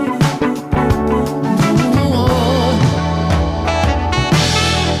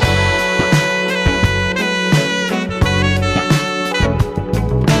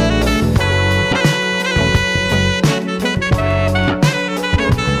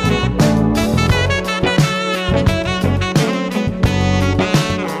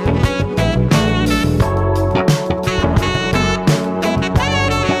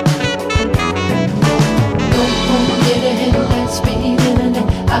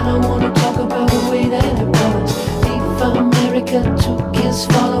 I don't wanna talk about the way that it was. If America took his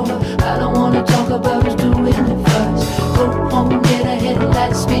follower, I don't wanna talk about who's doing it first. Go home, get a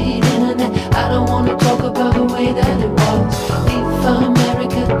headlight speed.